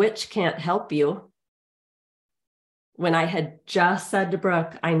 "Your witch can't help you." When I had just said to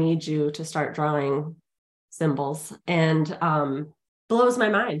Brooke, "I need you to start drawing symbols," and blows my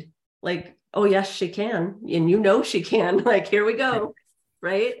mind. Like, oh yes, she can. And she can. Like, here we go.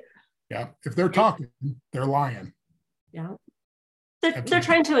 Right? Yeah. If they're talking, they're lying. Yeah. They're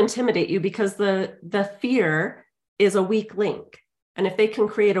trying to intimidate you because the fear is a weak link. And if they can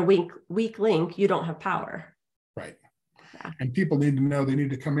create a weak link, you don't have power. Right. Yeah. And people need to know they need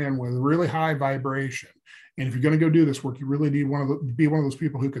to come in with really high vibration. And if you're going to go do this work, you really need be one of those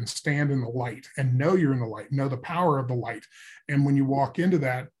people who can stand in the light and know you're in the light, know the power of the light. And when you walk into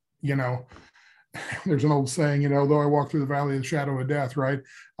that, there's an old saying, though I walk through the valley of the shadow of death, right?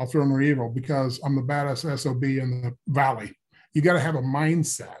 I'll throw no evil because I'm the baddest SOB in the valley. You got to have a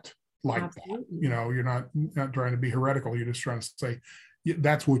mindset like Absolutely. That. You're not trying to be heretical. You're just trying to say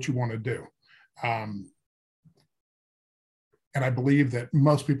that's what you want to do. And I believe that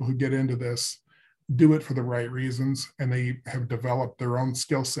most people who get into this do it for the right reasons, and they have developed their own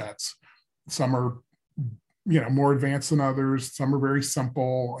skill sets. Some are, more advanced than others. Some are very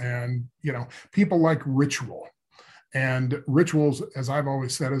simple. And, people like ritual. And rituals, as I've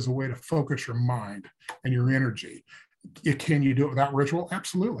always said, is a way to focus your mind and your energy. Can you do it without ritual?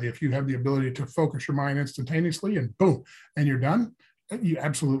 Absolutely. If you have the ability to focus your mind instantaneously and boom, and you're done, you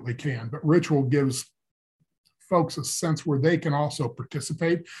absolutely can. But ritual gives folks a sense where they can also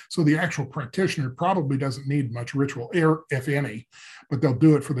participate. So the actual practitioner probably doesn't need much ritual, if any, but they'll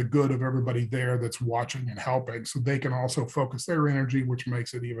do it for the good of everybody there that's watching and helping. So they can also focus their energy, which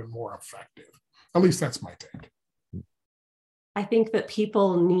makes it even more effective. At least that's my take. I think that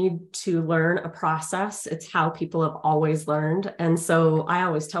people need to learn a process. It's how people have always learned. And so I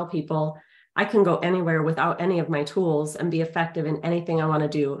always tell people, I can go anywhere without any of my tools and be effective in anything I want to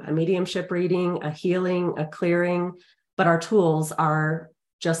do, a mediumship reading, a healing, a clearing, but our tools are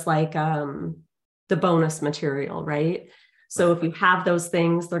just like the bonus material, right? So if you have those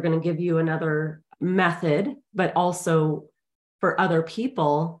things, they're going to give you another method, but also for other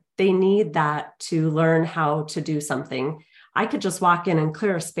people, they need that to learn how to do something. I could just walk in and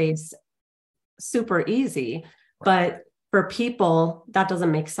clear a space super easy, but for people, that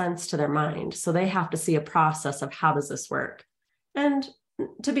doesn't make sense to their mind. So they have to see a process of how does this work? And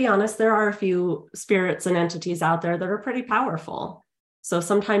to be honest, there are a few spirits and entities out there that are pretty powerful. So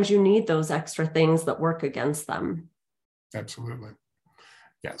sometimes you need those extra things that work against them. Absolutely.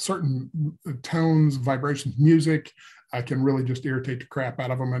 Yeah, certain tones, vibrations, music, can really just irritate the crap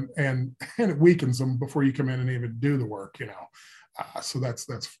out of them, and it weakens them before you come in and even do the work, So that's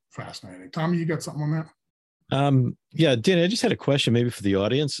fascinating. Tommy, you got something on that? Yeah, Dani, I just had a question maybe for the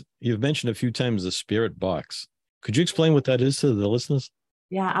audience. You've mentioned a few times the spirit box. Could you explain what that is to the listeners?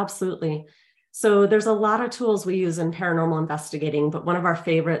 Yeah, absolutely. So there's a lot of tools we use in paranormal investigating, but one of our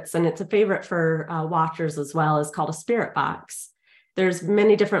favorites, and it's a favorite for watchers as well, is called a spirit box. There's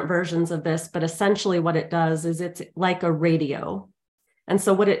many different versions of this, but essentially what it does is it's like a radio. And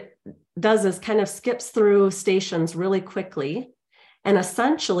so what it does is kind of skips through stations really quickly. And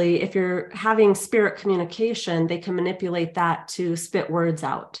essentially, if you're having spirit communication, they can manipulate that to spit words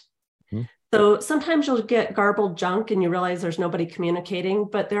out. Mm-hmm. So sometimes you'll get garbled junk and you realize there's nobody communicating,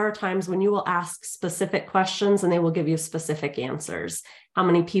 but there are times when you will ask specific questions and they will give you specific answers. How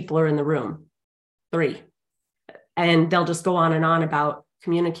many people are in the room? 3. And they'll just go on and on about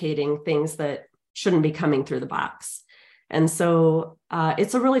communicating things that shouldn't be coming through the box. And so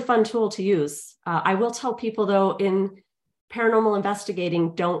it's a really fun tool to use. I will tell people, though, in paranormal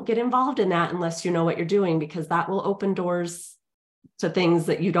investigating, don't get involved in that unless you know what you're doing, because that will open doors to things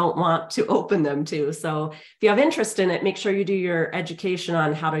that you don't want to open them to. So if you have interest in it, make sure you do your education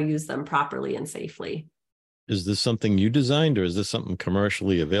on how to use them properly and safely. Is this something you designed, or is this something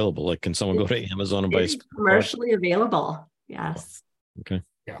commercially available? Like, can someone go to Amazon and buy it? Commercially available. Yes. Okay.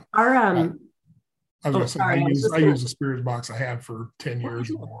 Yeah. Our I was going to say, I use the spirit box I had for 10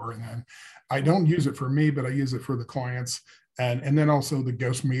 years or more. And then I don't use it for me, but I use it for the clients. And then also the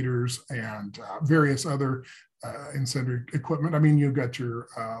ghost meters and various other incendiary equipment. I mean, you've got your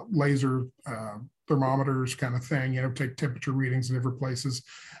laser, thermometers kind of thing, take temperature readings in different places.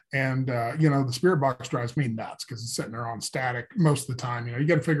 And, the spirit box drives me nuts because it's sitting there on static most of the time. You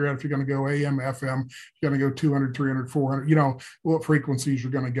got to figure out if you're going to go AM, FM, you're going to go 200, 300, 400, what frequencies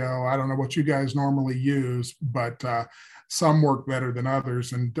you're going to go. I don't know what you guys normally use, but some work better than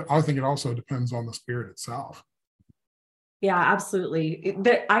others. And I think it also depends on the spirit itself. Yeah, absolutely.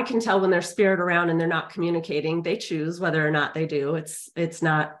 I can tell when there's spirit around and they're not communicating. They choose whether or not they do. It's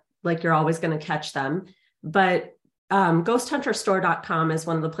not like you're always going to catch them. But ghosthunterstore.com is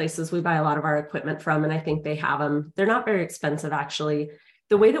one of the places we buy a lot of our equipment from, and I think they have them. They're not very expensive, actually.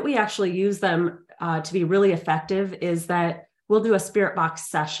 The way that we actually use them to be really effective is that we'll do a spirit box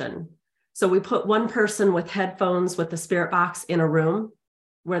session. So we put one person with headphones with the spirit box in a room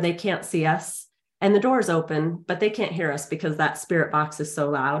where they can't see us. And the door is open, but they can't hear us because that spirit box is so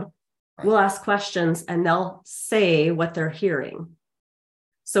loud. We'll ask questions and they'll say what they're hearing.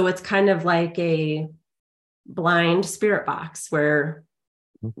 So it's kind of like a blind spirit box where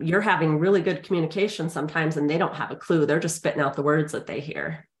you're having really good communication sometimes and they don't have a clue. They're just spitting out the words that they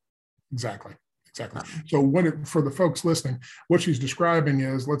hear. Exactly. So for the folks listening, what she's describing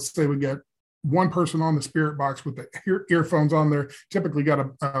is, let's say we get one person on the spirit box with the earphones on there, typically got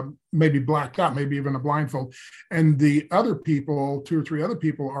a maybe blacked out, maybe even a blindfold. And the other people, 2 or 3 other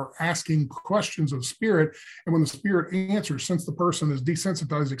people, are asking questions of spirit. And when the spirit answers, since the person is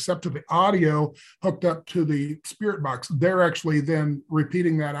desensitized except to the audio hooked up to the spirit box, they're actually then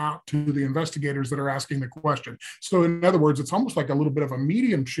repeating that out to the investigators that are asking the question. So in other words, it's almost like a little bit of a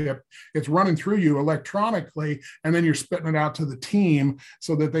mediumship. It's running through you electronically, and then you're spitting it out to the team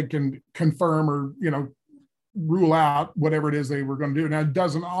so that they can confirm or rule out whatever it is they were going to do. Now, it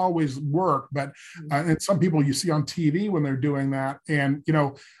doesn't always work, but and some people you see on TV when they're doing that, and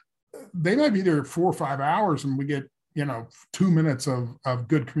they might be there 4 or 5 hours, and we get 2 minutes of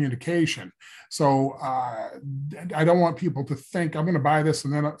good communication. So I don't want people to think I'm going to buy this,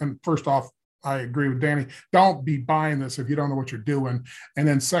 and first off, I agree with Dani. Don't be buying this if you don't know what you're doing. And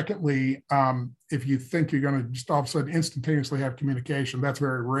then secondly, if you think you're going to just all of a sudden instantaneously have communication, that's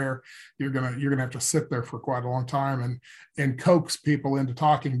very rare. You're going to have to sit there for quite a long time and coax people into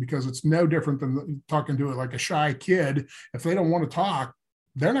talking, because it's no different than talking to like a shy kid. If they don't want to talk,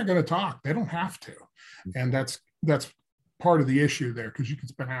 they're not going to talk. They don't have to. And that's part of the issue there, because you can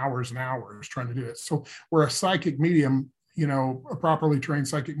spend hours and hours trying to do it. So where a psychic medium, a properly trained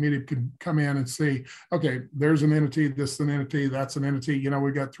psychic medium can come in and see, okay, there's an entity, this is an entity, that's an entity.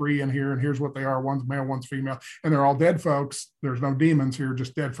 We got 3 in here, and here's what they are. One's male, one's female, and they're all dead folks. There's no demons here,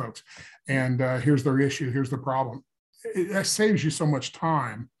 just dead folks. And here's their issue. Here's the problem. That saves you so much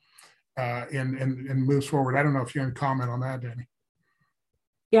time and moves forward. I don't know if you can comment on that, Dani.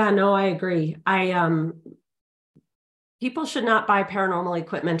 Yeah, no, I agree. People should not buy paranormal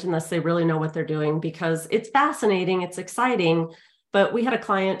equipment unless they really know what they're doing, because it's fascinating, it's exciting. But we had a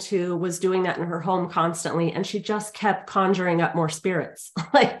client who was doing that in her home constantly, and she just kept conjuring up more spirits,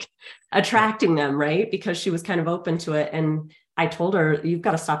 like attracting them, right? Because she was kind of open to it. And I told her, you've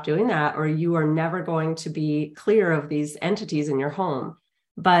got to stop doing that, or you are never going to be clear of these entities in your home.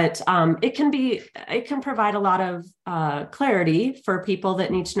 But it can provide a lot of clarity for people that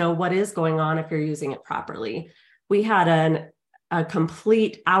need to know what is going on if you're using it properly. We had a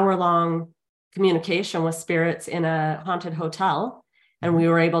complete hour-long communication with spirits in a haunted hotel, and we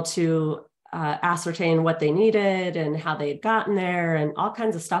were able to ascertain what they needed and how they had gotten there and all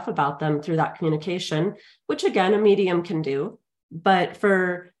kinds of stuff about them through that communication, which again, a medium can do. But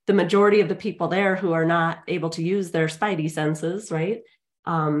for the majority of the people there who are not able to use their spidey senses, right,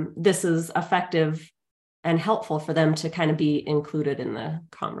 this is effective and helpful for them to kind of be included in the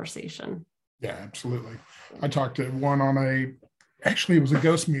conversation. Yeah, absolutely. I talked to one on actually it was a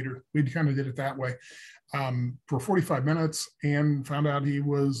ghost meter. We kind of did it that way for 45 minutes, and found out he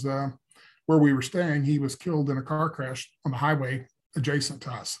was, where we were staying, he was killed in a car crash on the highway adjacent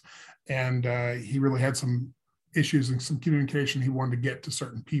to us. And he really had some issues and some communication he wanted to get to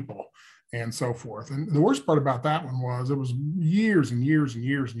certain people and so forth. And the worst part about that one was it was years and years and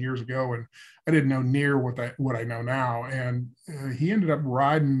years and years ago, and I didn't know near what I know now. And he ended up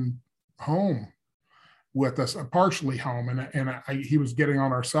riding home with us, partially home, and he was getting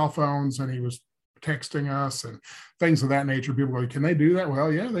on our cell phones, and he was texting us and things of that nature. People go, can they do that?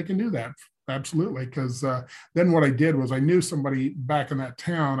 Well, yeah, they can do that. Absolutely. Because then what I did was I knew somebody back in that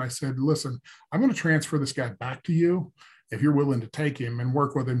town. I said, listen, I'm going to transfer this guy back to you if you're willing to take him and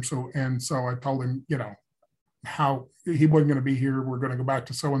work with him. So I told him, how he wasn't going to be here. We're going to go back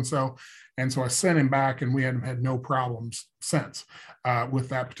to so-and-so. And so I sent him back, and we hadn't had no problems since with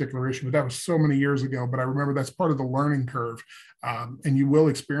that particular issue. But that was so many years ago. But I remember that's part of the learning curve. And you will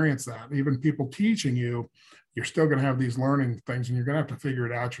experience that. Even people teaching you, you're still going to have these learning things, and you're going to have to figure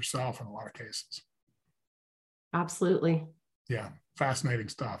it out yourself in a lot of cases. Absolutely. Yeah. Fascinating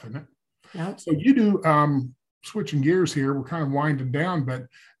stuff, isn't it? Yeah. So you do, switching gears here, we're kind of winding down, but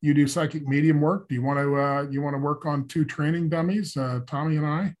you do psychic medium work. Do you want to work on 2 training dummies, Tommy and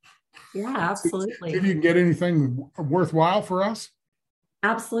I? Yeah, absolutely. See if you can get anything worthwhile for us.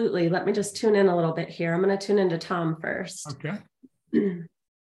 Absolutely. Let me just tune in a little bit here. I'm going to tune into Tom first. Okay.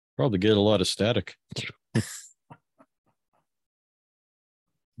 Probably get a lot of static.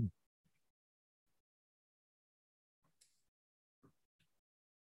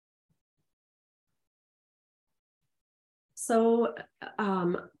 So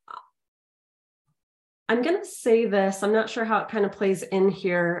I'm going to say this. I'm not sure how it kind of plays in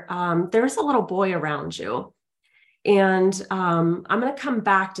here. There's a little boy around you. And I'm going to come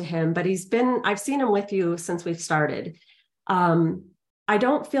back to him, but I've seen him with you since we've started. I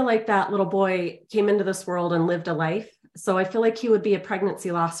don't feel like that little boy came into this world and lived a life. So I feel like he would be a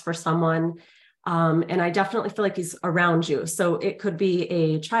pregnancy loss for someone. And I definitely feel like he's around you. So it could be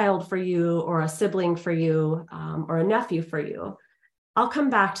a child for you, or a sibling for you, or a nephew for you. I'll come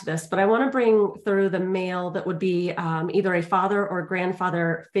back to this, but I want to bring through the male that would be either a father or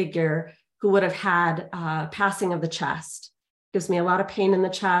grandfather figure who would have had passing of the chest. Gives me a lot of pain in the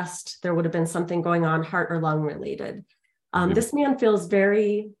chest. There would have been something going on, heart or lung related. This man feels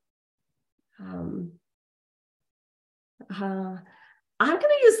very, I'm going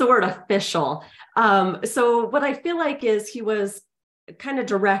to use the word official. So what I feel like is he was kind of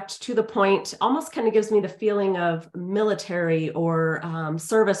direct, to the point, almost kind of gives me the feeling of military or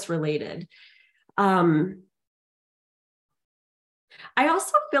service related. I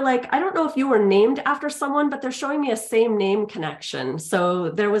also feel like, I don't know if you were named after someone, but they're showing me a same name connection.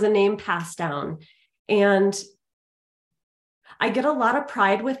 So there was a name passed down, and I get a lot of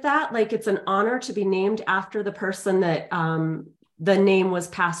pride with that. Like, it's an honor to be named after the person that the name was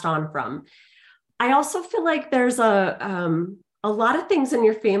passed on from. I also feel like there's a lot of things in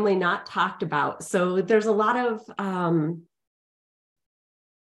your family not talked about. So there's a lot of,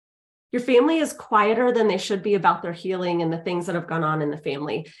 your family is quieter than they should be about their healing and the things that have gone on in the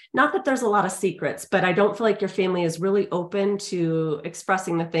family. Not that there's a lot of secrets, but I don't feel like your family is really open to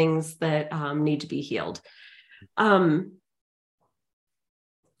expressing the things that need to be healed.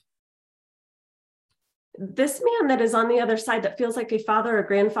 This man that is on the other side that feels like a father or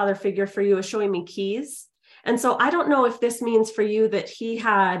grandfather figure for you is showing me keys. And so I don't know if this means for you that he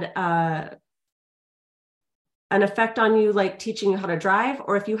had an effect on you, like teaching you how to drive,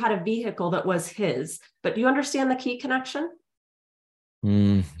 or if you had a vehicle that was his. But do you understand the key connection?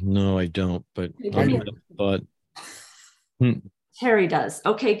 No, I don't, but Terry does.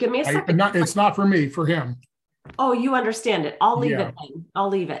 Okay, give me a second. It's not for me, for him. Oh, you understand it. I'll leave it then. I'll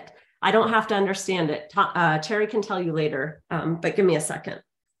leave it. I don't have to understand it. Terry can tell you later, but give me a second.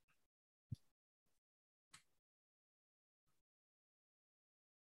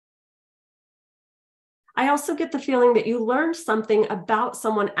 I also get the feeling that you learned something about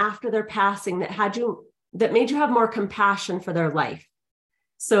someone after their passing that made you have more compassion for their life.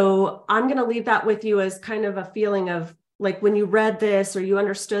 So I'm going to leave that with you as kind of a feeling of, like, when you read this or you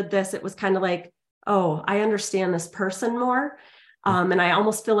understood this, it was kind of like, oh, I understand this person more. And I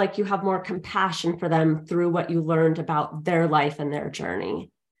almost feel like you have more compassion for them through what you learned about their life and their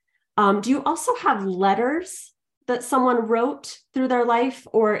journey. Do you also have letters that someone wrote through their life?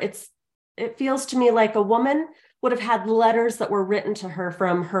 Or it feels to me like a woman would have had letters that were written to her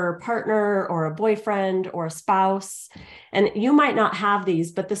from her partner or a boyfriend or a spouse. And you might not have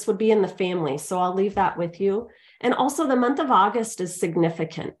these, but this would be in the family. So I'll leave that with you. And also the month of August is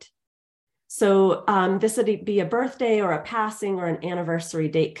significant. So this would be a birthday or a passing or an anniversary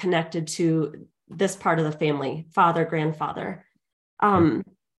date connected to this part of the family, father, grandfather. And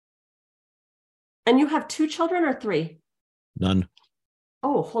you have 2 children or 3? None.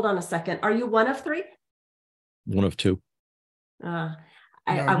 Oh, hold on a second. Are you one of 3? One of 2. I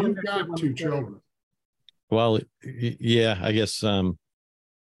you've got 2 children. Well, yeah, I guess not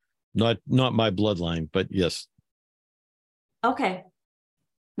my bloodline, but yes. Okay.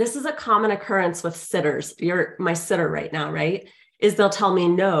 This is a common occurrence with sitters. You're my sitter right now, right? Is they'll tell me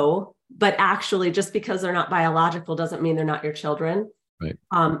no, but actually just because they're not biological doesn't mean they're not your children. Right.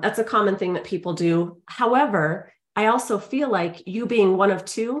 That's a common thing that people do. However, I also feel like you being one of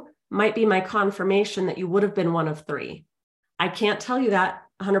 2 might be my confirmation that you would have been one of 3. I can't tell you that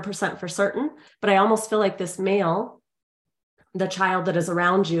 100% for certain, but I almost feel like this male, the child that is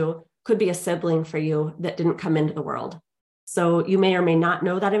around you, could be a sibling for you that didn't come into the world. So you may or may not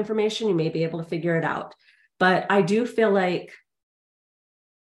know that information. You may be able to figure it out. But I do feel like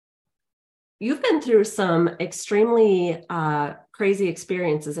you've been through some extremely crazy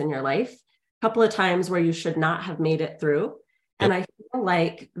experiences in your life, a couple of times where you should not have made it through. And I feel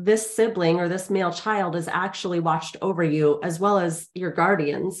like this sibling or this male child is actually watched over you as well as your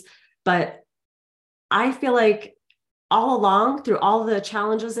guardians. But I feel like all along through all the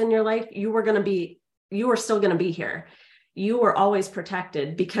challenges in your life, you were still going to be here. You were always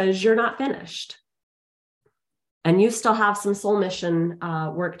protected because you're not finished. And you still have some soul mission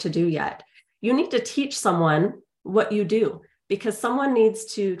work to do yet. You need to teach someone what you do because someone needs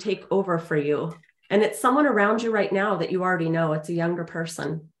to take over for you. And it's someone around you right now that you already know. It's a younger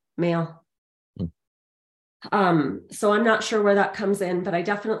person, male. So I'm not sure where that comes in, but I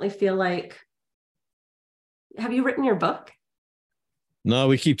definitely feel like, have you written your book? No,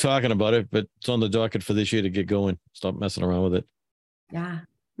 we keep talking about it, but it's on the docket for this year to get going. Stop messing around with it. Yeah,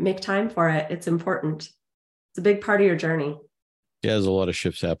 make time for it. It's important. It's a big part of your journey. Yeah, there's a lot of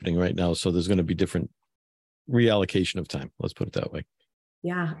shifts happening right now. So there's going to be different reallocation of time. Let's put it that way.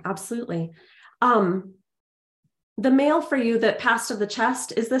 Yeah, absolutely. The male for you that passed of the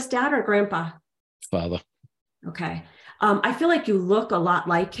chest, is this dad or grandpa? Father. Okay. I feel like you look a lot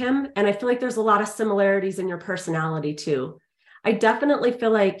like him, and I feel like there's a lot of similarities in your personality too. I definitely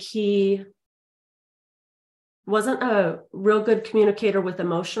feel like he wasn't a real good communicator with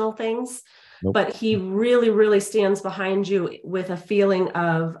emotional things, but he really, really stands behind you with a feeling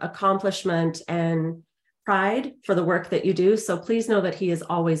of accomplishment and pride for the work that you do. So please know that he is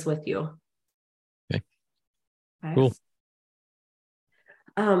always with you. Okay. Cool.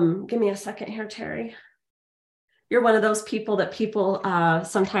 Give me a second here, Terry. You're one of those people that people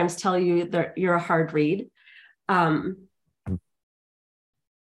sometimes tell you that you're a hard read.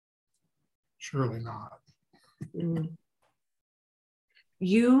 Surely not.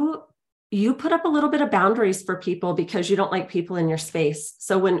 You put up a little bit of boundaries for people because you don't like people in your space.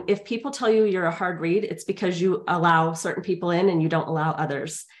 So if people tell you you're a hard read, it's because you allow certain people in and you don't allow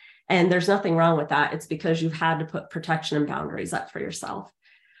others. And there's nothing wrong with that. It's because you've had to put protection and boundaries up for yourself.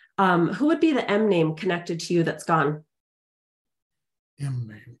 Who would be the M name connected to you that's gone? M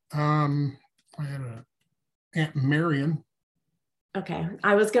name. I had a Aunt Marion. Okay.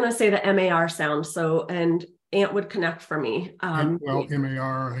 I was going to say the MAR sound. So, and Aunt would connect for me.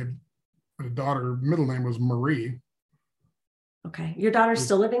 MAR. I had a daughter, her middle name was Marie. Okay. Your daughter's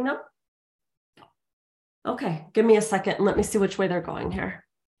still living though? Okay. Give me a second and let me see which way they're going here.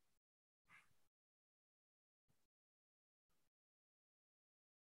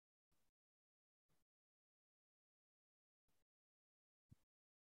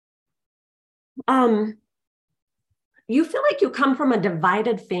 You feel like you come from a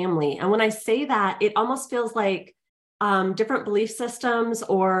divided family. And when I say that, it almost feels like different belief systems,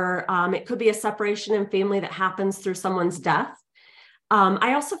 or it could be a separation in family that happens through someone's death.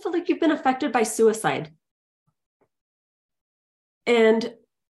 I also feel like you've been affected by suicide. And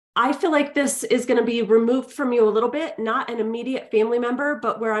I feel like this is going to be removed from you a little bit, not an immediate family member,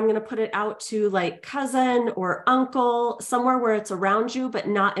 but where I'm going to put it out to like cousin or uncle, somewhere where it's around you, but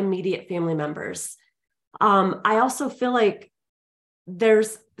not immediate family members. I also feel like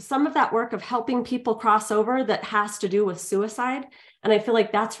there's some of that work of helping people cross over that has to do with suicide. And I feel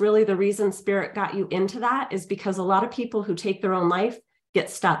like that's really the reason Spirit got you into that, is because a lot of people who take their own life get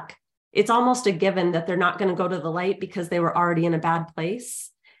stuck. It's almost a given that they're not going to go to the light because they were already in a bad place.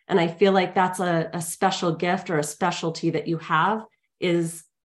 And I feel like that's a special gift or a specialty that you have, is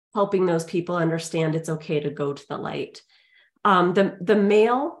helping those people understand it's okay to go to the light. The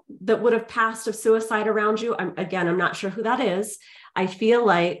male that would have passed of suicide around you, I'm not sure who that is. I feel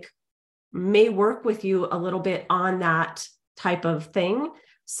like may work with you a little bit on that type of thing.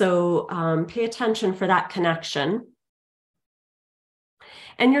 So pay attention for that connection.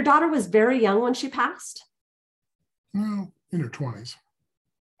 And your daughter was very young when she passed? Well, in her 20s.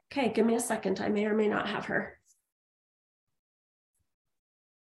 Okay, give me a second. I may or may not have her.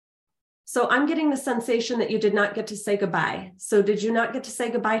 So I'm getting the sensation that you did not get to say goodbye. So did you not get to say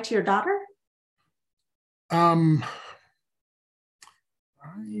goodbye to your daughter? I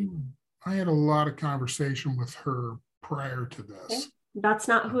had a lot of conversation with her prior to this. Okay. That's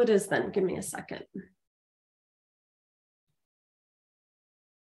not who it is then. Give me a second.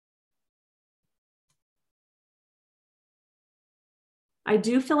 I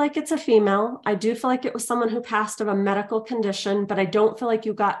do feel like it's a female. I do feel like it was someone who passed of a medical condition, but I don't feel like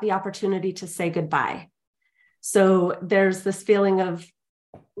you got the opportunity to say goodbye. So there's this feeling of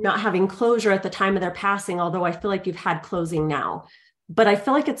not having closure at the time of their passing, although I feel like you've had closing now. But I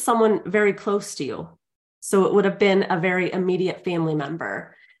feel like it's someone very close to you. So it would have been a very immediate family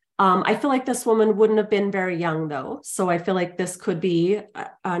member. I feel like this woman wouldn't have been very young though. So I feel like this could be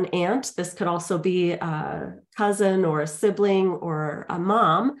an aunt. This could also be a cousin or a sibling or a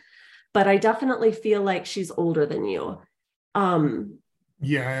mom, but I definitely feel like she's older than you.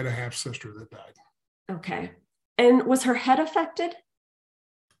 Yeah, I had a half sister that died. Okay. And was her head affected?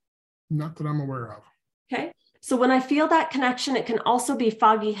 Not that I'm aware of. Okay. So when I feel that connection, it can also be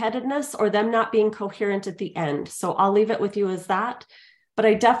foggy headedness or them not being coherent at the end. So I'll leave it with you as that. But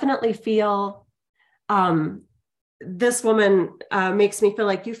I definitely feel this woman makes me feel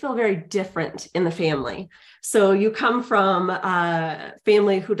like you feel very different in the family. So you come from a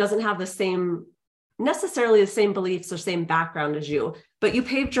family who doesn't have necessarily the same beliefs or same background as you, but you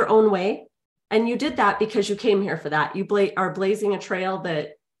paved your own way. And you did that because you came here for that. You are blazing a trail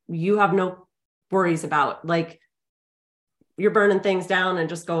that you have no worries about. Like, you're burning things down and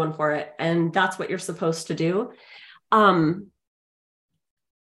just going for it. And that's what you're supposed to do.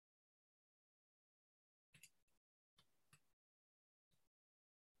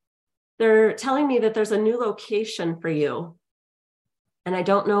 They're telling me that there's a new location for you. And I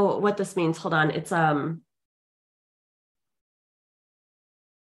don't know what this means. Hold on. It's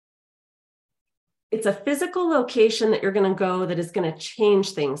a physical location that you're going to go that is going to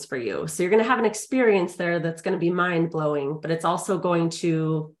change things for you. So you're going to have an experience there that's going to be mind-blowing, but it's also going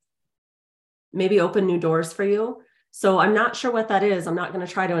to maybe open new doors for you. So I'm not sure what that is. I'm not going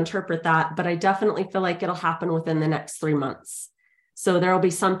to try to interpret that, but I definitely feel like it'll happen within the next 3 months. So there'll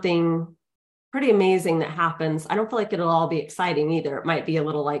be something pretty amazing that happens. I don't feel like it'll all be exciting either. It might be a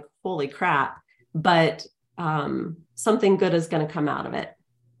little like, holy crap, but something good is going to come out of it.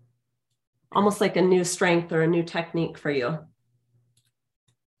 Almost like a new strength or a new technique for you.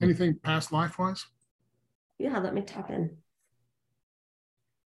 Anything past life-wise? Yeah, let me tap in.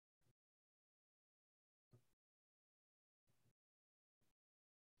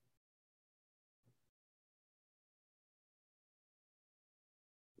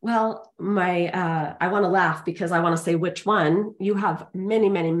 Well, I want to laugh because I want to say which one. You have many,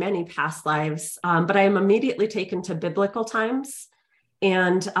 many, many past lives, but I am immediately taken to biblical times.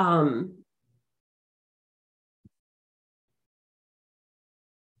 And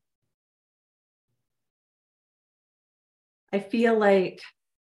I feel like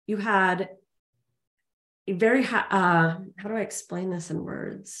you had a very, how do I explain this in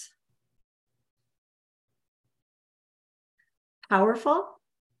words? Powerful,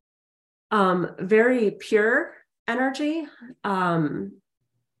 very pure energy, well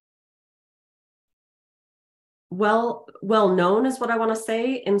known is what I want to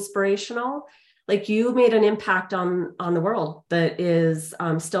say, inspirational. Like, you made an impact on the world that is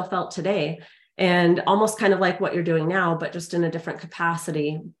still felt today. And almost kind of like what you're doing now, but just in a different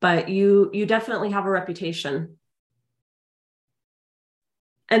capacity. But you definitely have a reputation.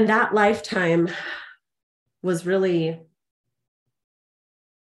 And that lifetime was really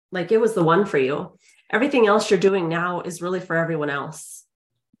like, it was the one for you. Everything else you're doing now is really for everyone else.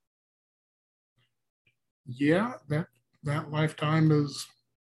 Yeah, that lifetime is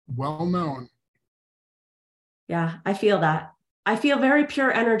well known. Yeah, I feel that. I feel very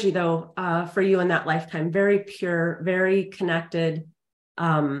pure energy though, for you in that lifetime. Very pure, very connected.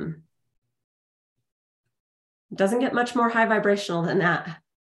 Doesn't get much more high vibrational than that.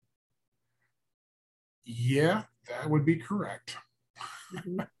 Yeah, that would be correct.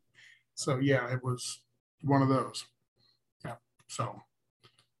 Mm-hmm. So yeah, it was one of those. Yeah. So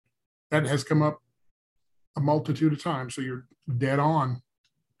that has come up a multitude of times. So you're dead on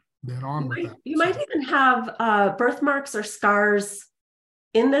with that. You might even have birthmarks or scars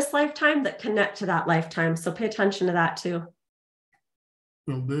in this lifetime that connect to that lifetime. So pay attention to that too.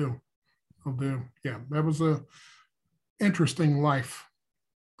 Will do. Yeah, that was a interesting life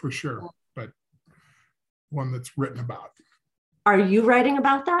for sure, but one that's written about. Are you writing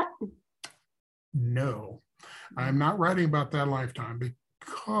about that? No, I'm not writing about that lifetime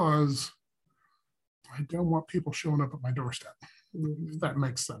because I don't want people showing up at my doorstep. If that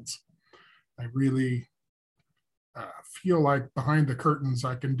makes sense. I really feel like behind the curtains,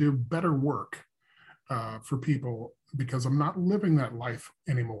 I can do better work for people because I'm not living that life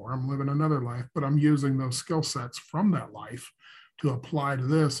anymore. I'm living another life, but I'm using those skill sets from that life to apply to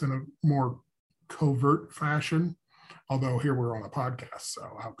this in a more covert fashion. Although here we're on a podcast,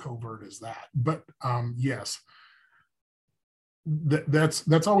 so how covert is that? But yes,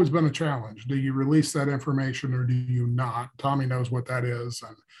 that's always been a challenge. Do you release that information or do you not? Tommy knows what that is,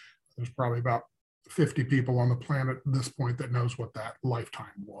 and there's probably about 50 people on the planet at this point that knows what that lifetime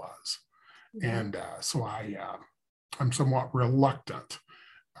was. Mm-hmm. And so I'm somewhat reluctant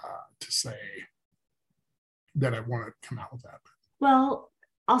to say that I want to come out with that. Well,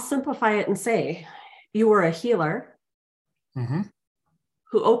 I'll simplify it and say you were a healer Mm-hmm.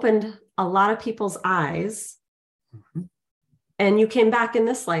 who opened a lot of people's eyes. Mm-hmm. And you came back in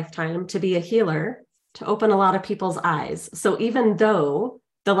this lifetime to be a healer, to open a lot of people's eyes. So even though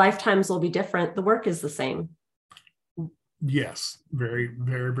the lifetimes will be different, the work is the same. Yes, very,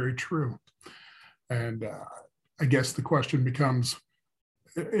 very, very true. And I guess the question becomes,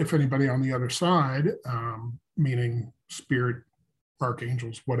 if anybody on the other side, meaning spirit,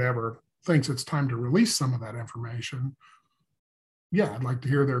 archangels, whatever, thinks it's time to release some of that information, yeah, I'd like to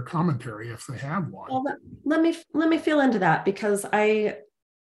hear their commentary if they have one. Well, let me feel into that, because I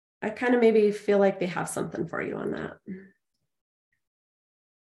kind of maybe feel like they have something for you on that.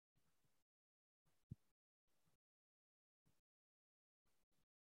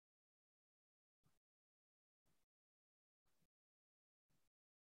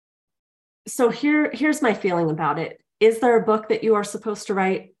 So here's my feeling about it. Is there a book that you are supposed to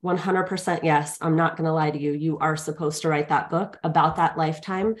write? 100% yes. I'm not going to lie to you. You are supposed to write that book about that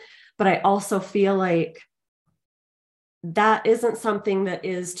lifetime. But I also feel like that isn't something that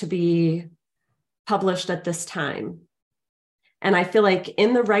is to be published at this time. And I feel like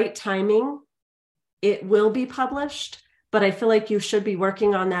in the right timing, it will be published. But I feel like you should be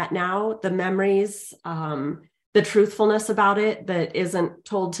working on that now. The memories, the truthfulness about it that isn't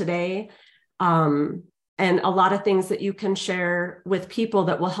told today. And a lot of things that you can share with people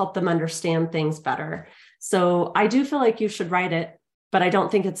that will help them understand things better. So I do feel like you should write it, but I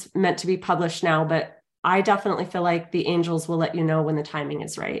don't think it's meant to be published now. But I definitely feel like the angels will let you know when the timing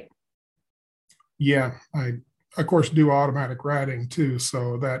is right. Yeah, I, of course, do automatic writing too.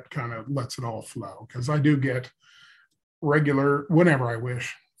 So that kind of lets it all flow, because I do get regular, whenever I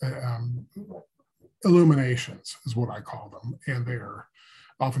wish, illuminations is what I call them. And they're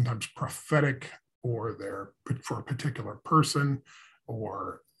oftentimes prophetic, or they're for a particular person,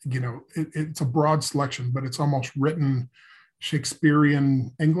 or, it's a broad selection, but it's almost written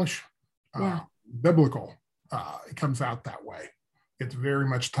Shakespearean English, biblical. It comes out that way. It's very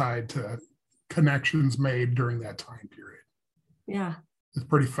much tied to connections made during that time period. Yeah. It's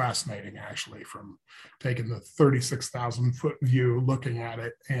pretty fascinating, actually, from taking the 36,000 foot view, looking at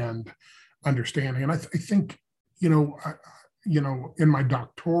it and understanding. And I think, in my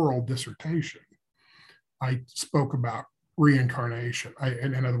doctoral dissertation, I spoke about reincarnation.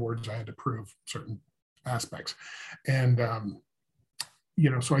 In other words, I had to prove certain aspects. And,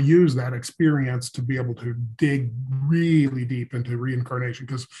 so I use that experience to be able to dig really deep into reincarnation,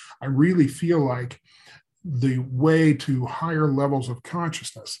 because I really feel like the way to higher levels of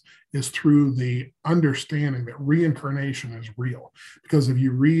consciousness is through the understanding that reincarnation is real. Because if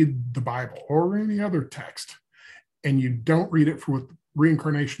you read the Bible or any other text and you don't read it with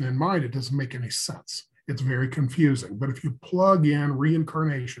reincarnation in mind, it doesn't make any sense. It's very confusing. But if you plug in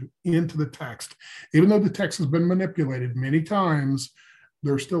reincarnation into the text, even though the text has been manipulated many times,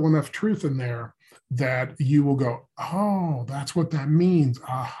 there's still enough truth in there that you will go, oh, that's what that means.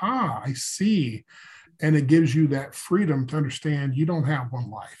 Aha, I see. And it gives you that freedom to understand you don't have one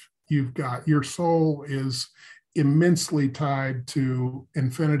life. You've got, your soul is immensely tied to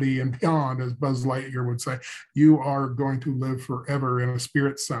infinity and beyond, as Buzz Lightyear would say. You are going to live forever in a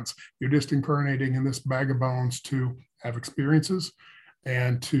spirit sense. You're just incarnating in this bag of bones to have experiences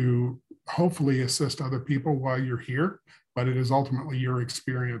and to hopefully assist other people while you're here. But it is ultimately your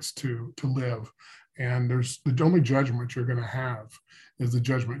experience to live. And there's the only judgment you're going to have is the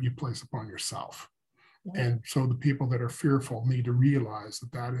judgment you place upon yourself. And so the people that are fearful need to realize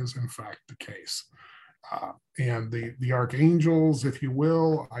that that is in fact the case. And the archangels, if you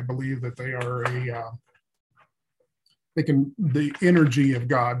will, I believe that they are the energy of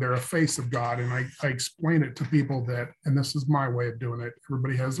God. They're a face of God. And I explain it to people that, and this is my way of doing it,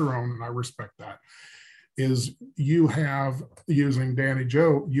 everybody has their own, and I respect that, is you have, using Dani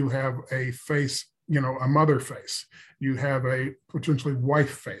Joe, you have a face, a mother face, you have a potentially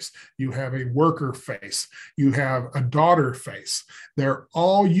wife face, you have a worker face, you have a daughter face. They're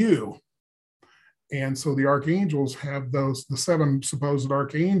all you. And so the archangels have those, the seven supposed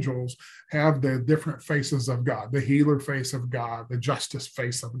archangels have the different faces of God, the healer face of God, the justice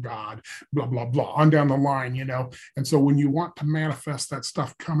face of God, blah, blah, blah, on down the line, And so when you want to manifest that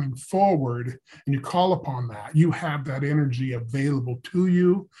stuff coming forward and you call upon that, you have that energy available to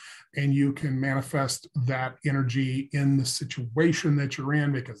you, and you can manifest that energy in the situation that you're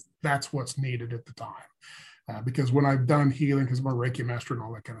in, because that's what's needed at the time. Because when I've done healing, because I'm a Reiki master and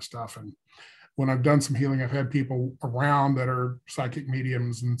all that kind of stuff, and when I've done some healing, I've had people around that are psychic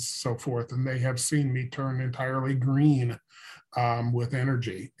mediums and so forth, and they have seen me turn entirely green with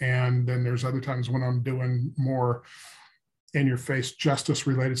energy. And then there's other times when I'm doing more in your face, justice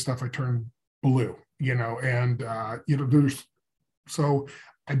related stuff, I turn blue, and, so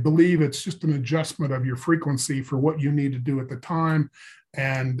I believe it's just an adjustment of your frequency for what you need to do at the time.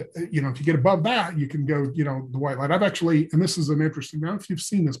 And, if you get above that, you can go, the white light. I've actually, and this is an interesting, I don't know if you've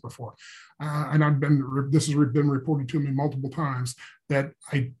seen this before, and this has been reported to me multiple times, that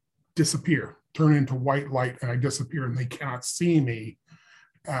I disappear, turn into white light, and I disappear, and they cannot see me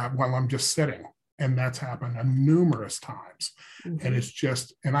while I'm just sitting. And that's happened numerous times. Mm-hmm. And it's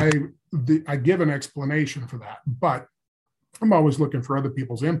just, and I give an explanation for that, but I'm always looking for other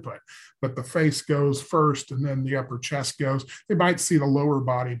people's input. But the face goes first, and then the upper chest goes. They might see the lower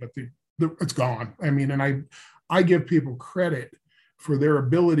body, but it's gone. I mean, and I give people credit for their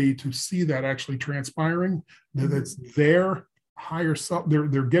ability to see that actually transpiring, that it's their higher self,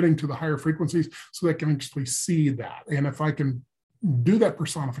 they're getting to the higher frequencies, so they can actually see that. And if I can do that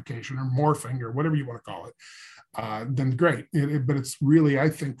personification or morphing or whatever you want to call it, then great. But it's really, I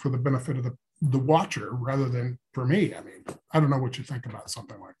think, for the benefit of the watcher rather than for me. I mean, I don't know what you think about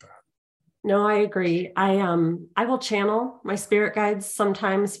something like that. No, I agree. I will channel my spirit guides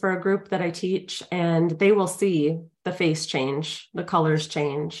sometimes for a group that I teach, and they will see the face change, the colors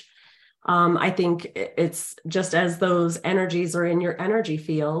change. I think it's just as those energies are in your energy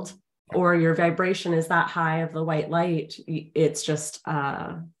field, or your vibration is that high of the white light, it's just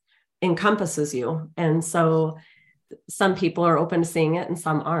encompasses you. And so some people are open to seeing it and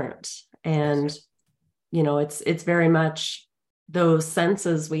some aren't. And, it's very much those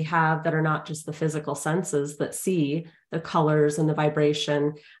senses we have that are not just the physical senses that see the colors and the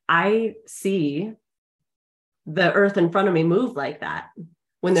vibration. I see the earth in front of me move like that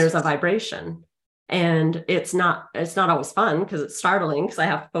when there's a vibration. And it's not always fun because it's startling because I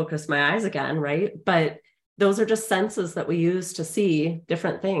have to focus my eyes again, right? But those are just senses that we use to see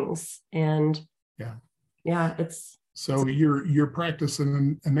different things. And it's. So your practice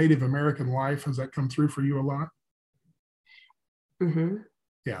in a Native American life, has that come through for you a lot? Mm-hmm.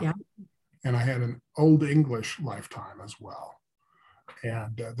 Yeah. And I had an Old English lifetime as well.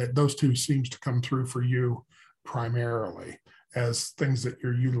 And that those two seems to come through for you primarily as things that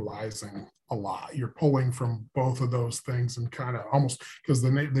you're utilizing a lot. You're pulling from both of those things and kind of almost, because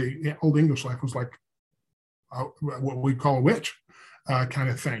the Old English life was like what we call a witch kind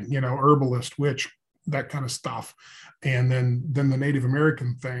of thing, herbalist, witch, that kind of stuff. And then the Native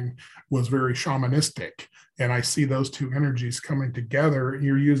American thing was very shamanistic. And I see those two energies coming together.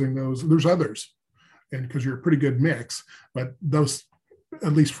 You're using those, there's others, and because you're a pretty good mix, but those,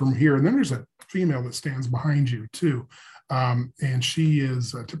 at least from here. And then there's a female that stands behind you too. And she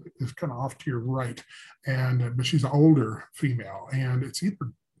is kind of off to your right, but she's an older female, and it's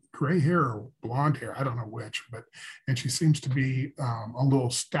either gray hair or blonde hair, I don't know which, and she seems to be a little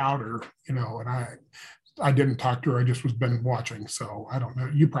stouter, and I didn't talk to her, I just was been watching, so I don't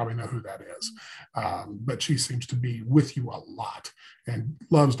know, you probably know who that is, but she seems to be with you a lot and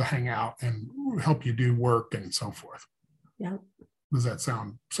loves to hang out and help you do work and so forth. Yeah. Does that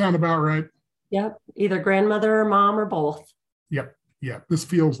sound about right? Yep. Either grandmother or mom or both. Yep. Yeah. This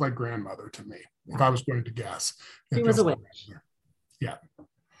feels like grandmother to me. Yeah. If I was going to guess. She was a witch. Yeah.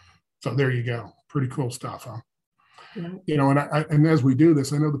 So there you go. Pretty cool stuff, huh? Yeah. And as we do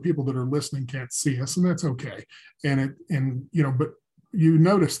this, I know the people that are listening can't see us, and that's okay. But you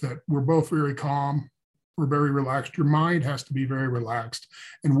notice that we're both very calm. We're very relaxed. Your mind has to be very relaxed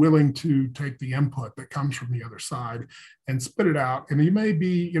and willing to take the input that comes from the other side and spit it out. And you may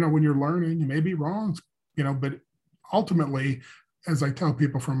be, when you're learning, you may be wrong, but ultimately, as I tell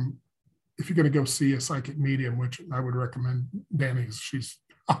people, if you're going to go see a psychic medium, which I would recommend Dani, she's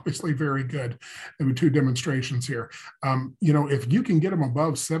obviously very good. There were 2 demonstrations here. If you can get them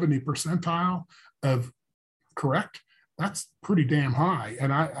above 70 percentile of correct, that's pretty damn high.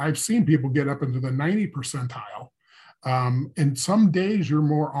 And I've seen people get up into the 90 percentile. And some days you're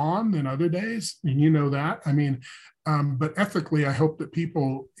more on than other days. And you know that. I mean, but ethically, I hope that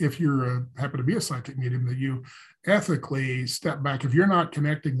people, if you're happen to be a psychic medium, that you ethically step back. If you're not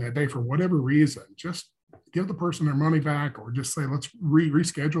connecting that day for whatever reason, just give the person their money back, or just say, let's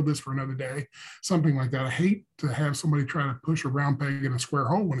reschedule this for another day, something like that. I hate to have somebody try to push a round peg in a square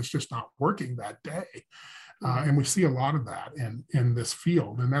hole when it's just not working that day. And we see a lot of that in this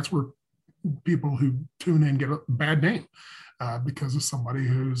field. And that's where people who tune in get a bad name because of somebody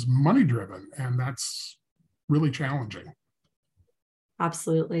who's money driven. And that's really challenging.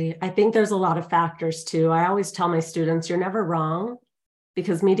 Absolutely. I think there's a lot of factors too. I always tell my students, you're never wrong,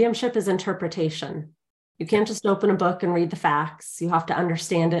 because mediumship is interpretation. You can't just open a book and read the facts. You have to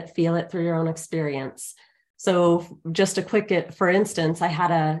understand it, feel it through your own experience. So just a quick, for instance, I had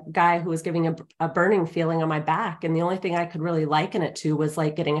a guy who was giving a burning feeling on my back. And the only thing I could really liken it to was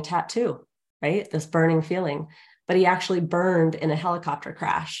like getting a tattoo, right? This burning feeling. But he actually burned in a helicopter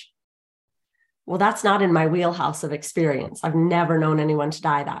crash. Well, that's not in my wheelhouse of experience. I've never known anyone to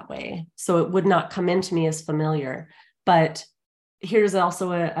die that way. So it would not come into me as familiar. But here's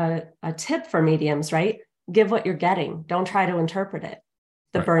also a tip for mediums, right? Give what you're getting. Don't try to interpret it.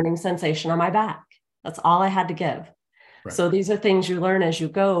 The Right. burning sensation on my back. That's all I had to give. Right. So these are things you learn as you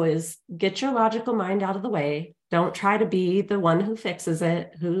go, is get your logical mind out of the way. Don't try to be the one who fixes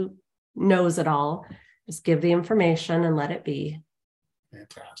it, who knows it all. Just give the information and let it be.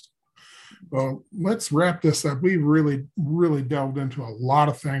 Fantastic. Well, let's wrap this up. We really, really delved into a lot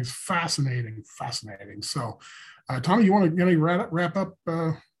of things. Fascinating. So, Tommy, you want to get any wrap up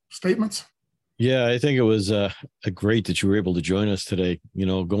statements? Yeah, I think it was great that you were able to join us today. You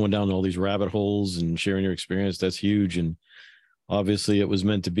know, going down all these rabbit holes and sharing your experience, that's huge. And obviously it was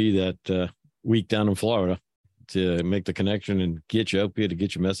meant to be that week down in Florida to make the connection and get you up here to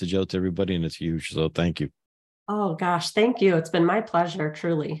get your message out to everybody. And it's huge. So thank you. Oh, gosh. Thank you. It's been my pleasure,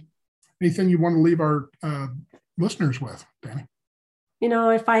 truly. Anything you want to leave our listeners with, Dani? You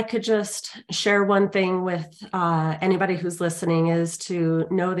know, if I could just share one thing with anybody who's listening, is to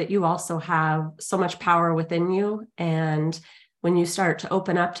know that you also have so much power within you. And when you start to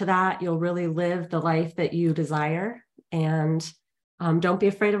open up to that, you'll really live the life that you desire. And don't be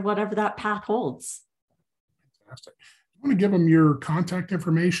afraid of whatever that path holds. Fantastic. I want to give them your contact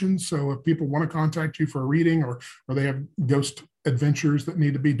information. So if people want to contact you for a reading, or they have ghost adventures that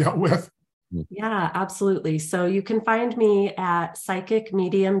need to be dealt with. Yeah, absolutely. So you can find me at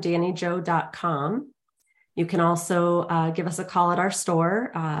psychicmediumdanijo.com. You can also give us a call at our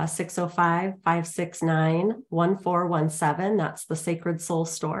store, 605-569-1417. That's the Sacred Soul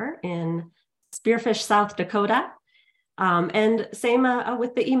Store in Spearfish, South Dakota. And same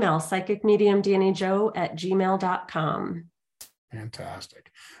with the email, psychicmediumdanijo@gmail.com.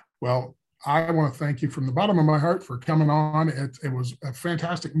 Fantastic. Well, I want to thank you from the bottom of my heart for coming on. It was a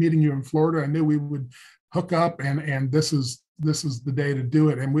fantastic meeting you in Florida. I knew we would hook up, and this is the day to do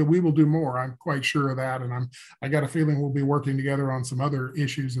it. And we will do more. I'm quite sure of that. And I got a feeling we'll be working together on some other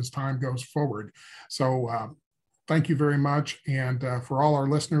issues as time goes forward. So thank you very much. And for all our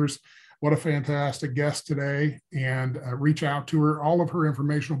listeners, what a fantastic guest today. And reach out to her. All of her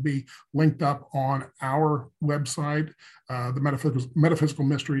information will be linked up on our website, metaphysical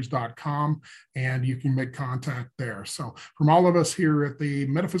mysteries.com, and you can make contact there. So from all of us here at the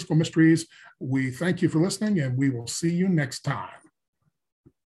Metaphysical Mysteries, we thank you for listening, and we will see you next time.